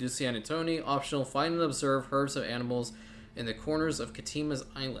in Caduceus Anatoni. Optional. Find and observe herds of animals in the corners of Ketema's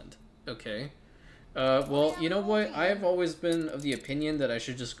island. Okay. Well, you know what? I have always been of the opinion that I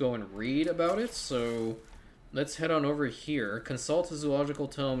should just go and read about it, so let's head on over here. Consult a zoological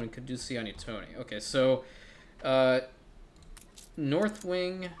tome in Caduceus Anatoni. Okay, so, North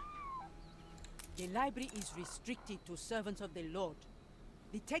Wing... The library is restricted to servants of the Lord.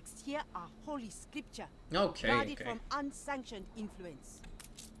 The texts here are holy scripture. Okay, guarded okay. from unsanctioned influence.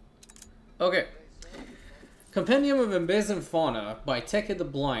 Okay. Compendium of Enbesan Fauna by Teke the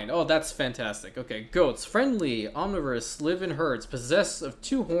Blind. Oh, that's fantastic. Okay, goats. Friendly, omnivorous, live in herds, possessed of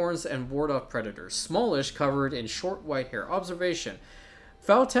 2 horns and ward off predators. Smallish, covered in short white hair. Observation.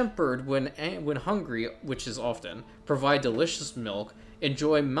 Foul-tempered when hungry, which is often. Provide delicious milk.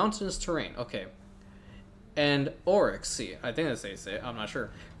 Enjoy mountainous terrain. Okay. And oryx, see, I think that's how you say it, I'm not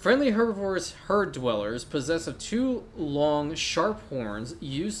sure. Friendly herbivores, herd dwellers, possess of 2 long, sharp horns,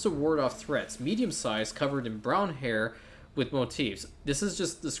 used to ward off threats. Medium size, covered in brown hair with motifs. This is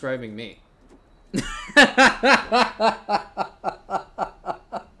just describing me.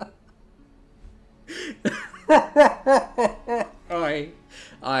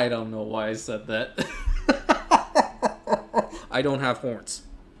 I don't know why I said that. I don't have horns.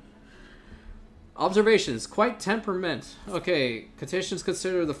 Observations. Quite temperament. Okay. Cetaceans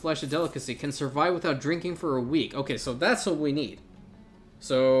consider the flesh a delicacy. Can survive without drinking for a week. Okay, so that's what we need.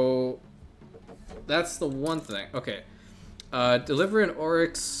 So, that's the one thing. Okay. Deliver an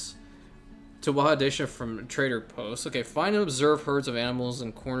oryx to WAHA DESHER from trader post. Okay, find and observe herds of animals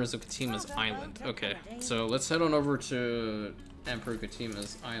in corners of Ketema's island. Okay, so let's head on over to Emperor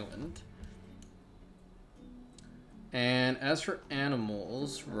Ketema's island. And as for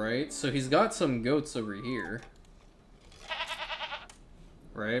animals, right, so he's got some goats over here.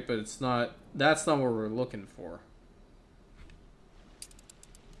 Right, but it's not, that's not what we're looking for.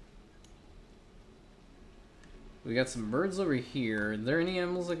 We got some birds over here. Are there any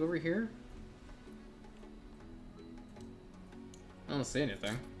animals like over here? I don't see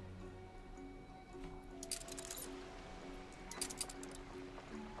anything.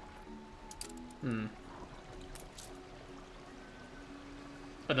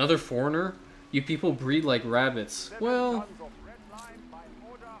 Another foreigner? You people breed like rabbits. Well...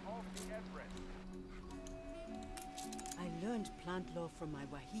 I learned plant law from my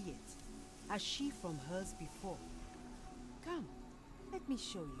Wahiyets, as she from hers before. Come, let me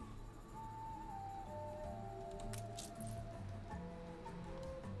show you.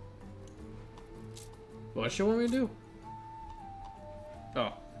 What you want me to do?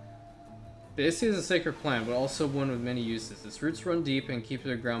 Oh. The Issy is a sacred plant, but also one with many uses. Its roots run deep and keep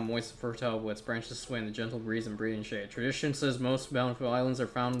the ground moist and fertile, with its branches sway in the gentle breeze and breathing shade. Tradition says most bountiful islands are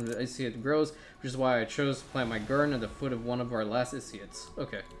found where the Issyet grows, which is why I chose to plant my garden at the foot of one of our last Issyets.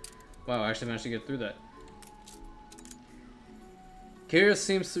 Okay. Wow, I actually managed to get through that. Kira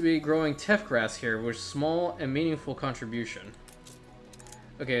seems to be growing teff grass here, which is a small and meaningful contribution.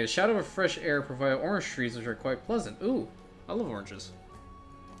 Okay, the shadow of fresh air provide orange trees, which are quite pleasant. Ooh, I love oranges.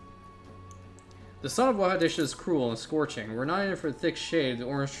 The sun of WAHA DESHER is cruel and scorching. Were not in it for the thick shade of the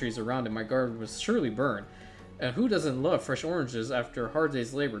orange trees around it, my garden would surely burn. And who doesn't love fresh oranges after a hard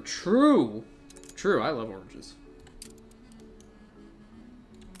day's labor? True! True, I love oranges.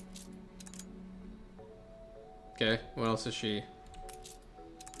 Okay, what else is she?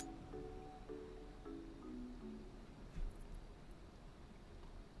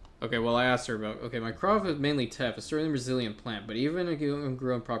 Okay, well I asked her about... Okay, my crop is mainly teff, a certainly resilient plant, but even if you can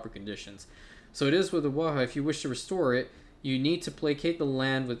grow in proper conditions. So it is with the WAHA, if you wish to restore it, you need to placate the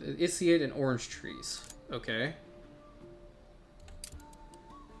land with Issyet and orange trees. Okay.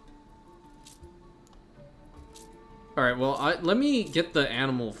 Alright, well, let me get the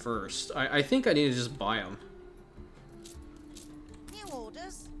animal first. I think I need to just buy them. New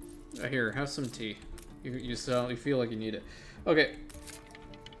orders. Here, have some tea. You feel like you need it. Okay.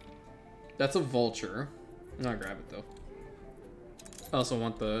 That's a vulture. I'm not grab it though. I also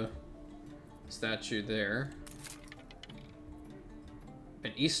want the statue there.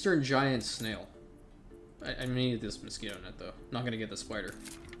 An eastern giant snail. I need this mosquito net though. Not gonna get the spider.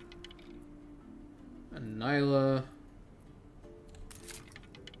 A Nyla.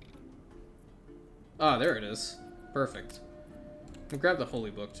 Ah, there it is. Perfect. I'll grab the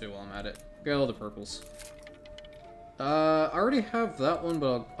holy book too while I'm at it. Got all the purples. I already have that one,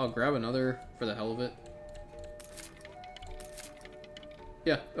 but I'll grab another for the hell of it.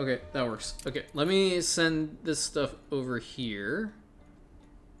 Yeah, okay, that works. Okay, let me send this stuff over here.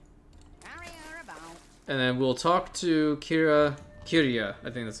 And then we'll talk to Kiria, I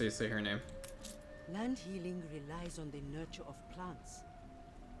think that's how you say her name. Land healing relies on the nurture of plants.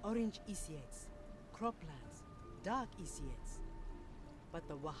 Orange Issyets, croplands, dark Issyets. But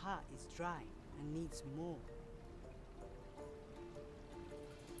the WAHA is dry and needs more.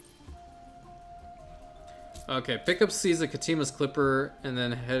 Okay, pick up seeds at Ketema's Clipper and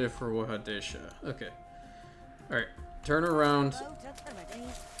then headed for WAHA DESHER. Okay. Alright, turn around.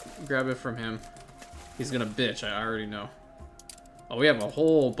 Grab it from him. He's gonna bitch, I already know. Oh, we have a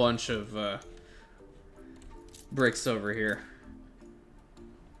whole bunch of bricks over here.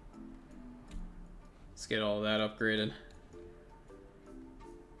 Let's get all that upgraded.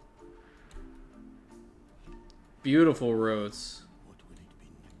 Beautiful roads. What will it be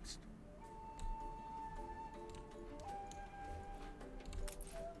next?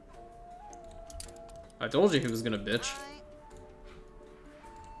 I told you he was gonna bitch.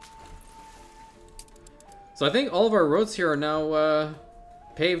 So I think all of our roads here are now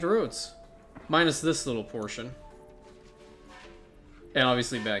paved roads. Minus this little portion. And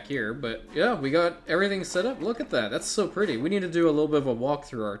obviously back here, but yeah, we got everything set up. Look at that, that's so pretty. We need to do a little bit of a walk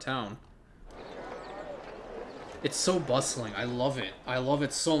through our town. It's so bustling, I love it. I love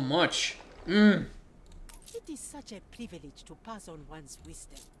it so much. It is such a privilege to pass on one's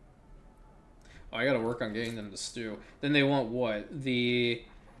wisdom. Oh, I gotta work on getting them to stew. Then they want what? The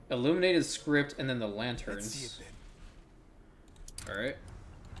illuminated script and then the lanterns. Alright.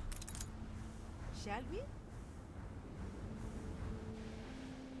 Shall we?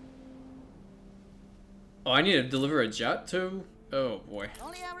 Oh, I need to deliver a jet too? Oh boy.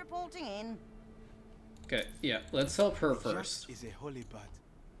 Only are reporting in. Okay, yeah, let's help her first. Is a holy bat,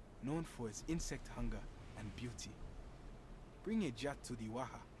 known for its insect hunger and beauty. Bring a jet to the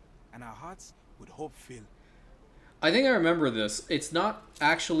WAHA, and our hearts would hope fill. I think I remember this. It's not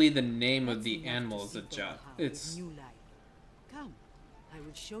actually the name of the animal as a jet. It's... New life. Come, I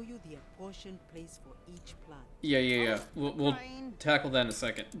will show you the apportioned place for each plant. Yeah. We'll tackle that in a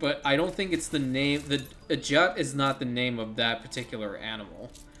second. But I don't think it's the name... A jet is not the name of that particular animal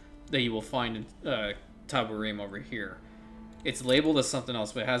that you will find in Taburim over here. It's labeled as something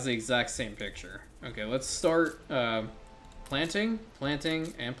else, but it has the exact same picture. Okay, let's start planting,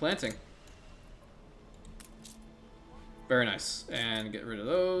 and planting. Very nice. And get rid of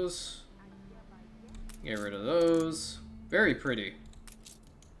those. Get rid of those. Very pretty.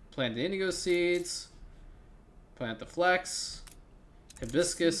 Plant the indigo seeds. Plant the flax.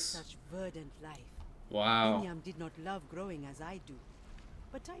 Hibiscus. Such verdant life. Wow. Inyam did not love growing as I do,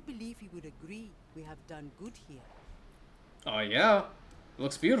 but I believe he would agree we have done good here. Oh yeah. It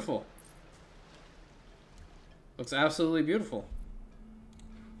looks beautiful. Looks absolutely beautiful.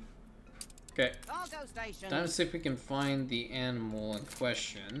 Okay. Cargo station. Time to see if we can find the animal in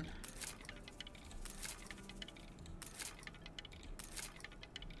question.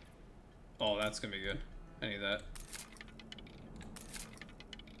 Oh, that's gonna be good. I need that.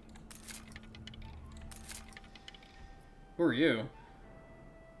 Who are you?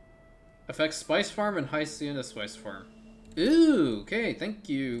 Affects Spice Farm and Hacienda Spice Farm. Ooh, okay, thank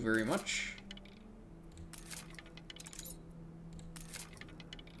you very much.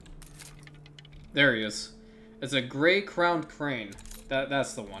 There he is. It's a gray crowned crane.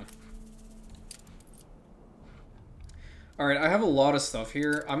 That's the one. Alright, I have a lot of stuff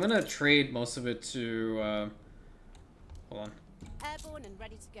here. I'm gonna trade most of it to hold on. Airborne and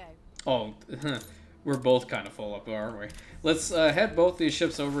ready to go. Oh, we're both kind of full up, aren't we? Let's head both these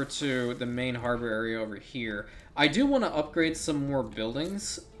ships over to the main harbor area over here. I do want to upgrade some more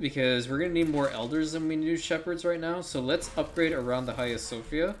buildings, because we're going to need more elders than we do shepherds right now. So let's upgrade around the Hagia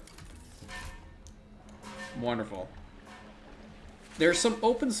Sophia. Wonderful. There's some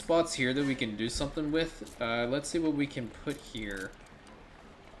open spots here that we can do something with. Let's see what we can put here.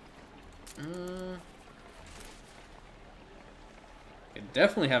 Can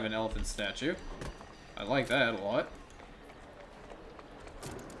definitely have an elephant statue. I like that a lot.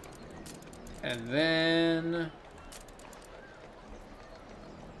 And then...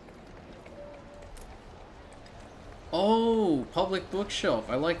 oh, public bookshelf.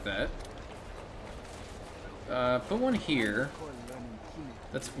 I like that. Put one here.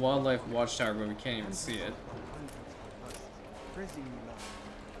 That's Wildlife Watchtower, but we can't even see it.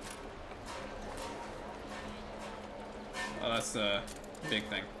 Oh, that's the big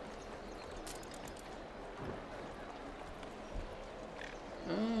thing.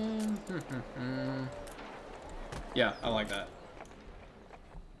 Yeah, I like that.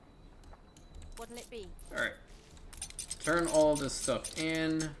 What'll it be? Alright. Turn all this stuff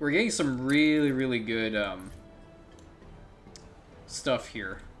in. We're getting some really, really good stuff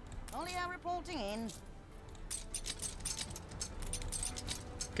here. Only are reporting in.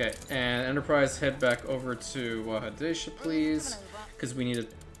 Okay, and Enterprise, head back over to WAHA, please, because we need to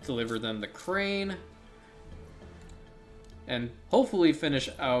deliver them the crane. And hopefully finish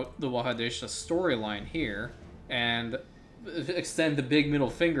out the WAHA storyline here, and extend the big middle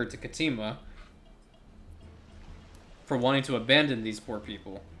finger to Ketema for wanting to abandon these poor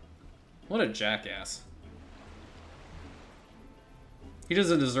people. What a jackass. He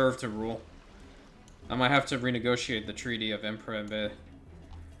doesn't deserve to rule. I might have to renegotiate the Treaty of Impera-Enba.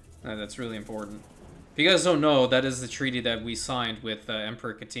 That's really important. If you guys don't know, that is the treaty that we signed with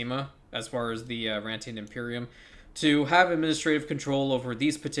Emperor Ketema, as far as the Rantian Imperium, to have administrative control over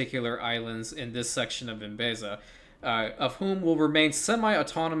these particular islands in this section of Enbesa, of whom will remain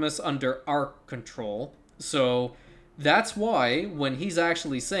semi-autonomous under our control. So that's why, when he's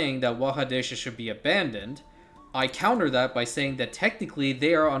actually saying that WAHA should be abandoned, I counter that by saying that technically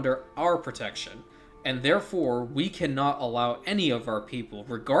they are under our protection, and therefore we cannot allow any of our people,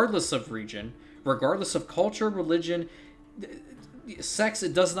 regardless of region, regardless of culture, religion, sex,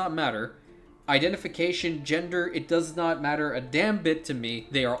 it does not matter, identification, gender, it does not matter a damn bit to me.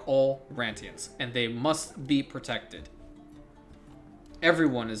 They are all Rantians, and they must be protected.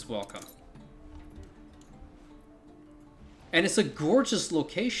 Everyone is welcome. And it's a gorgeous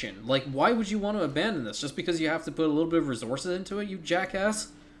location. Like, why would you want to abandon this? Just because you have to put a little bit of resources into it, you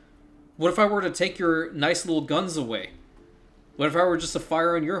jackass? What if I were to take your nice little guns away? What if I were just to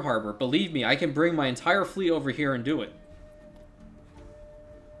fire on your harbor? Believe me, I can bring my entire fleet over here and do it.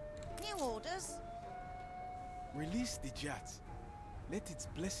 New orders. Release the jet. Let its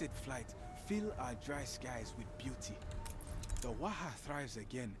blessed flight fill our dry skies with beauty. The WAHA thrives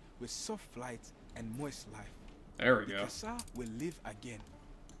again with soft flight and moist life. There we go. Kasa will live again.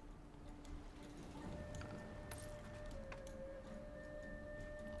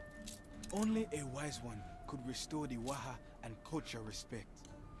 Only a wise one could restore the WAHA and culture respect.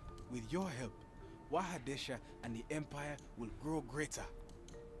 With your help, WAHA and the Empire will grow greater.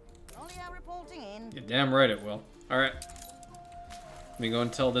 Only are reporting in. You're damn right it will. Alright. Let me go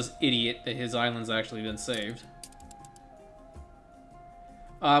and tell this idiot that his island's actually been saved.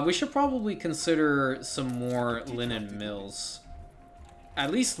 We should probably consider some more linen mills. At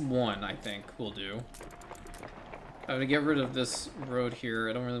least one, I think, will do. I'm gonna get rid of this road here.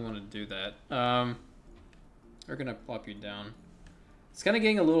 I don't really want to do that. We're gonna plop you down. It's kind of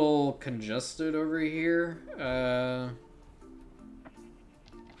getting a little congested over here.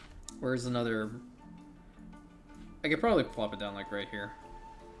 Where's another... I could probably plop it down like right here.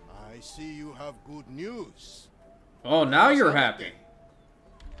 I see you have good news. Oh, now you're happy.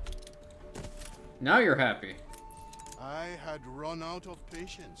 Now you're happy. I had run out of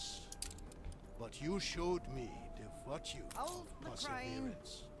patience, but you showed me the virtue Hold of the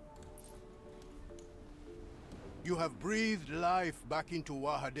perseverance. You have breathed life back into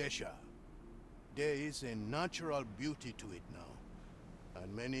WAHA DESHER. There is a natural beauty to it now,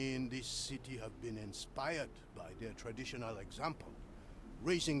 and many in this city have been inspired by their traditional example,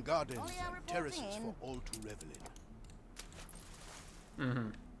 raising gardens Only and reporting terraces in. for all to revel in. Mm-hmm.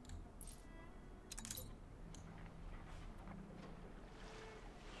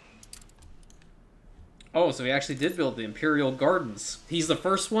 Oh, so he actually did build the Imperial Gardens. He's the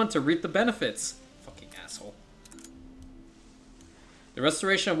first one to reap the benefits. Fucking asshole. The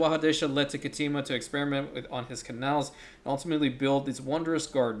restoration of WAHA DESHER led to Ketema to experiment on his canals and ultimately build these wondrous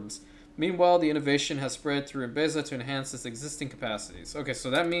gardens. Meanwhile, the innovation has spread through Enbesa to enhance its existing capacities. Okay, so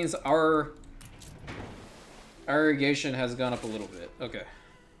that means our irrigation has gone up a little bit. Okay.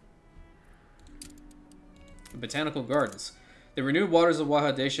 Botanical Gardens. The renewed waters of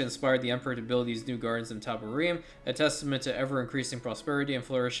WAHA DESHER inspired the Emperor to build these new gardens in Tabarim, a testament to ever-increasing prosperity and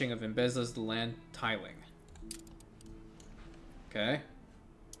flourishing of Enbesa's land tiling. Okay.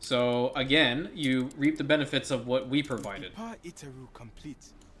 So, again, you reap the benefits of what we provided. Par Iteru complete,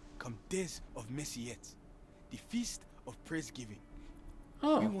 come days of Messiet, the feast of praise-giving. We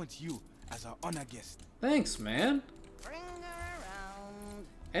Oh, want you as our honor guest. thanks, man. Bring her around.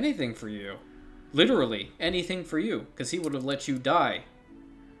 Anything for you. Literally, anything for you, because he would have let you die.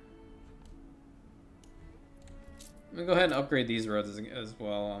 Let me go ahead and upgrade these roads as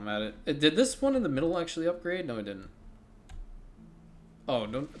well while I'm at it. Did this one in the middle actually upgrade? No, it didn't. Oh,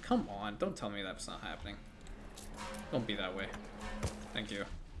 don't, come on. Don't tell me that's not happening. Don't be that way. Thank you.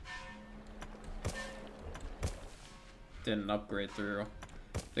 Didn't upgrade through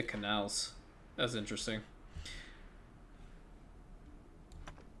the canals. That's interesting.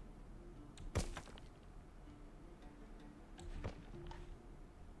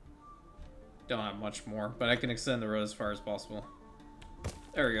 Don't have much more, but I can extend the road as far as possible.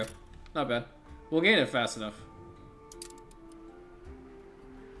 There we go. Not bad. We'll gain it fast enough.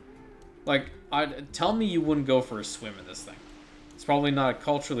 Like, tell me you wouldn't go for a swim in this thing. It's probably not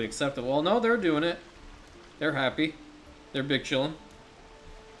culturally acceptable. Well, no, they're doing it. They're happy. They're big chillin'.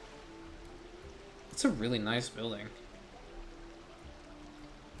 It's a really nice building.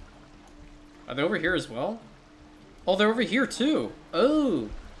 Are they over here as well? Oh, they're over here too. Oh.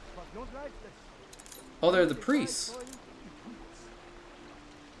 Oh, they're the priests.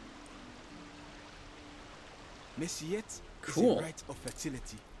 Messiet Cool. is a rite of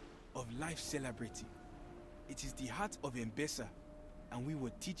fertility, of life celebrating. It is the heart of Enbesa, and we will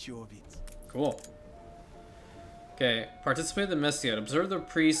teach you of it. Cool. Okay, participate in the Messiah. Observe the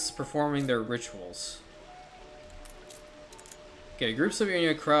priests performing their rituals. Okay, groups of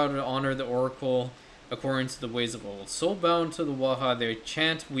Indian crowd honor the oracle according to the ways of old. Soul bound to the WAHA, they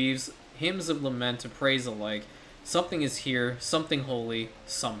chant, weaves, hymns of lament and praise alike. Something is here, something holy,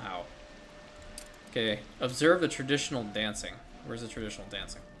 somehow. Okay, observe the traditional dancing. Where's the traditional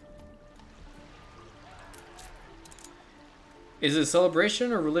dancing? Is it a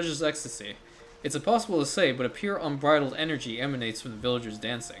celebration or religious ecstasy? It's impossible to say, but a pure unbridled energy emanates from the villagers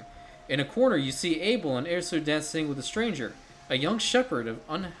dancing. In a corner, you see Abel and Ersu dancing with a stranger, a young shepherd of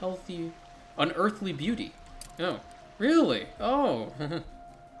unearthly beauty. Oh, really? Oh.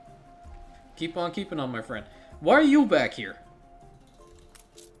 Keep on keeping on, my friend. Why are you back here?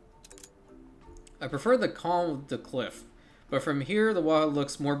 I prefer the calm of the cliff, but from here the WAHA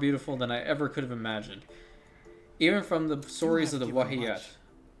looks more beautiful than I ever could have imagined. Even from the stories of the Wahiyat.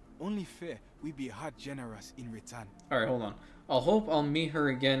 Only fair we be heart generous in return. Alright, hold on. I'll hope I'll meet her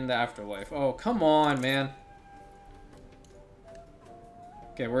again in the afterlife. Oh, come on, man.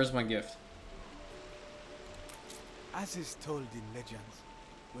 Okay, where's my gift? As is told in legends,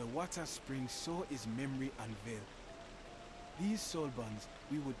 where water springs, so is memory unveiled. These soul bonds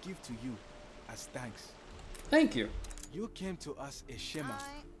we would give to you as thanks. Thank you. You came to us a Shema,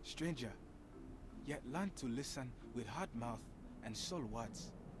 Aye. stranger, yet learned to listen with hard mouth and soul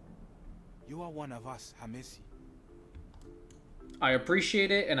words. You are one of us, Hamesi. I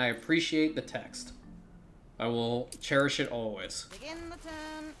appreciate it, and I appreciate the text. I will cherish it always. Begin the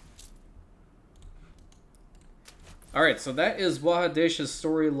turn. Alright, so that is WAHA DESHER's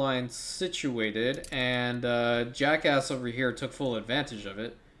storyline situated, and Jackass over here took full advantage of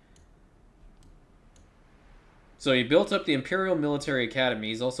it. So he built up the Imperial Military Academy.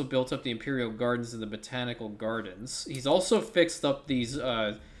 He's also built up the Imperial Gardens and the Botanical Gardens. He's also fixed up these,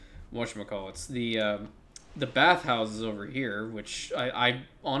 whatchamacallits, the bathhouses over here, which I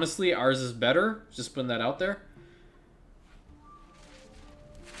honestly, ours is better. Just putting that out there.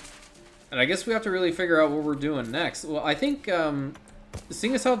 And I guess we have to really figure out what we're doing next. Well, I think,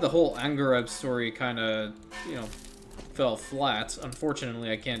 seeing as how the whole Angareb story kind of, you know, fell flat,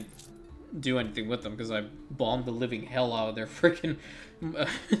 unfortunately I can't do anything with them because I bombed the living hell out of their freaking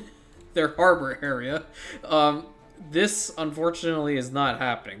their harbor area. This unfortunately is not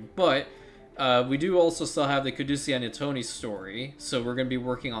happening, but we do also still have the Caduceus and Tony story, so we're going to be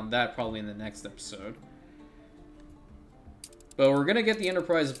working on that probably in the next episode. But we're going to get the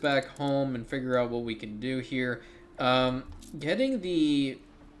Enterprise back home and figure out what we can do here. Getting the...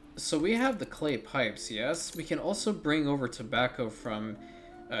 So we have the clay pipes, yes? We can also bring over tobacco from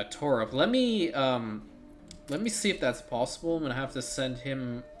Torup. Let me see if that's possible. I'm gonna have to send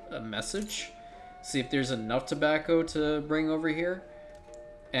him a message, see if there's enough tobacco to bring over here,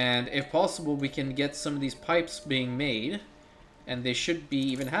 and if possible we can get some of these pipes being made, and they should be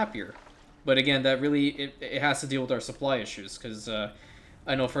even happier. But again, that really it has to deal with our supply issues, because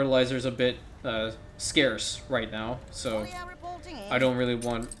I know fertilizer is a bit scarce right now, so I don't really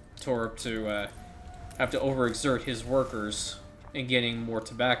want Torup to have to overexert his workers and getting more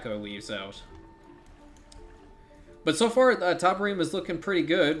tobacco leaves out. But so far, Tabarim is looking pretty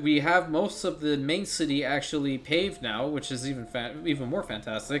good. We have most of the main city actually paved now, which is even more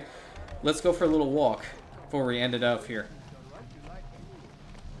fantastic. Let's go for a little walk before we end it up here.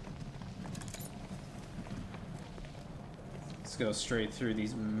 Let's go straight through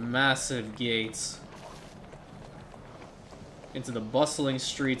these massive gates into the bustling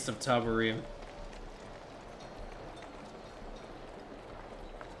streets of Tabarim.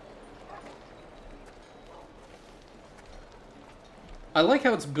 I like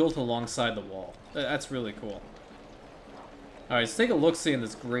how it's built alongside the wall. That's really cool. Alright, let's take a look-see in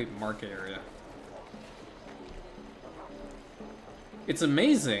this great market area. It's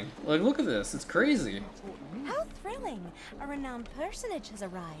amazing. Like, look at this. It's crazy. How thrilling! A renowned personage has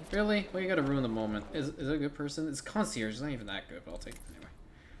arrived. Really? Well, you gotta ruin the moment. Is it a good person? It's concierge. It's not even that good, but I'll take it anyway.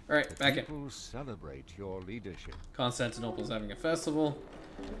 Alright, back in. People celebrate your leadership. Constantinople's having a festival.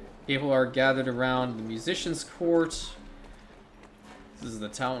 People are gathered around the musician's court. This is the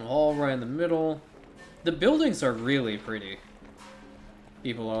town hall right in the middle. The buildings are really pretty.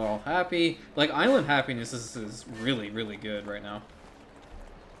 People are all happy. Like, island happiness is really, really good right now.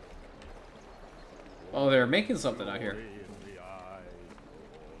 Oh, they're making something out here.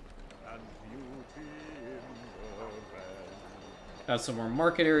 Have some more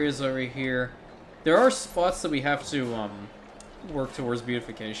market areas over here. There are spots that we have to work towards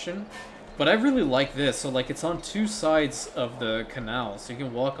beautification. But I really like this. So, like, it's on two sides of the canal. So you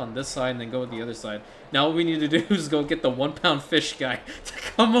can walk on this side and then go to the other side. Now what we need to do is go get the 1 pound fish guy to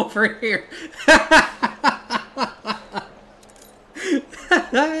come over here.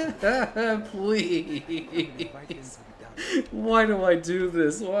 Please. Why do I do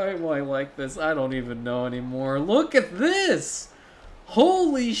this? Why am I like this? I don't even know anymore. Look at this!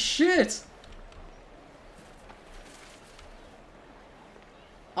 Holy shit!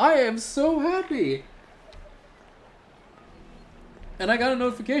 I am so happy! And I got a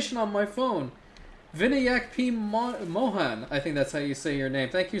notification on my phone. Vinayak P. Mohan, I think that's how you say your name.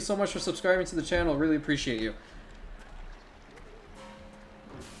 Thank you so much for subscribing to the channel. Really appreciate you.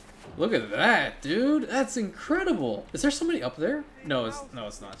 Look at that, dude. That's incredible. Is there somebody up there? No,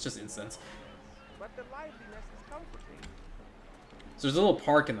 it's not. It's just incense. But the liveliness is comforting. So there's a little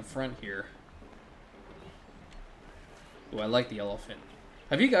park in the front here. Oh, I like the elephant.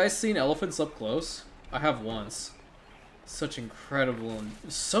 Have you guys seen elephants up close? I have once. Such incredible and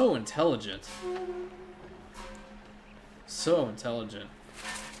so intelligent. So intelligent.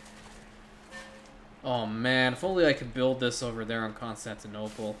 Oh man, if only I could build this over there in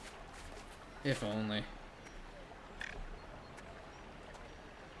Constantinople. If only.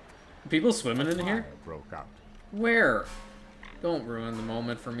 People swimming in here? Broke out. Where? Don't ruin the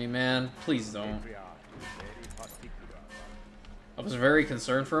moment for me, man. Please don't. I was very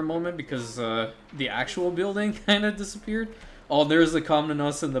concerned for a moment because the actual building kind of disappeared. Oh, there's the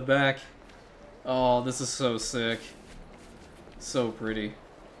Komnenos in the back. Oh, this is so sick. So pretty.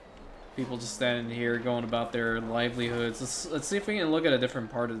 People just standing here going about their livelihoods. Let's see if we can look at a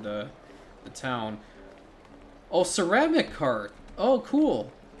different part of the town. Oh, ceramic cart. Oh,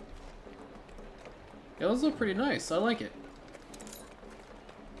 cool. Yeah, those look pretty nice. I like it.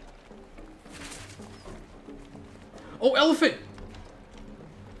 Oh, elephant!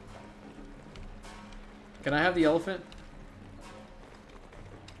 Can I have the elephant?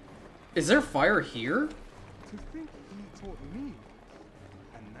 Is there fire here? To think he taught me.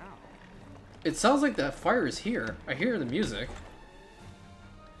 And now. It sounds like that fire is here. I hear the music.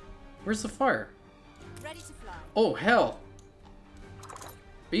 Where's the fire? Ready to fly. Oh, hell.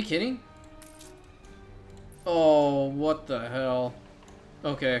 Are you kidding? Oh, what the hell?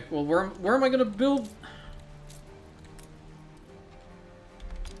 Okay, well, where am I gonna build?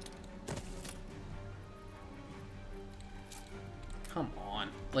 Come on.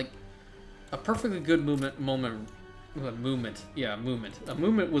 Like, a perfectly good movement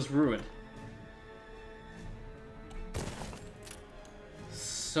was ruined.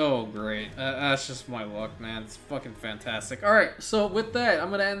 So great. That's just my luck, man. It's fucking fantastic. Alright, so with that, I'm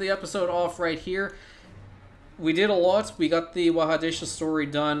going to end the episode off right here. We did a lot. We got the WAHA story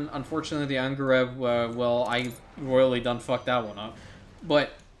done. Unfortunately, the Angareb, well, I royally done fucked that one up.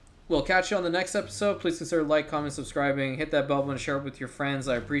 But we'll catch you on the next episode. Please consider like, comment, subscribing. Hit that bell button, share it with your friends.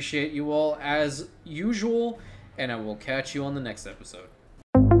 I appreciate you all as usual. And I will catch you on the next episode.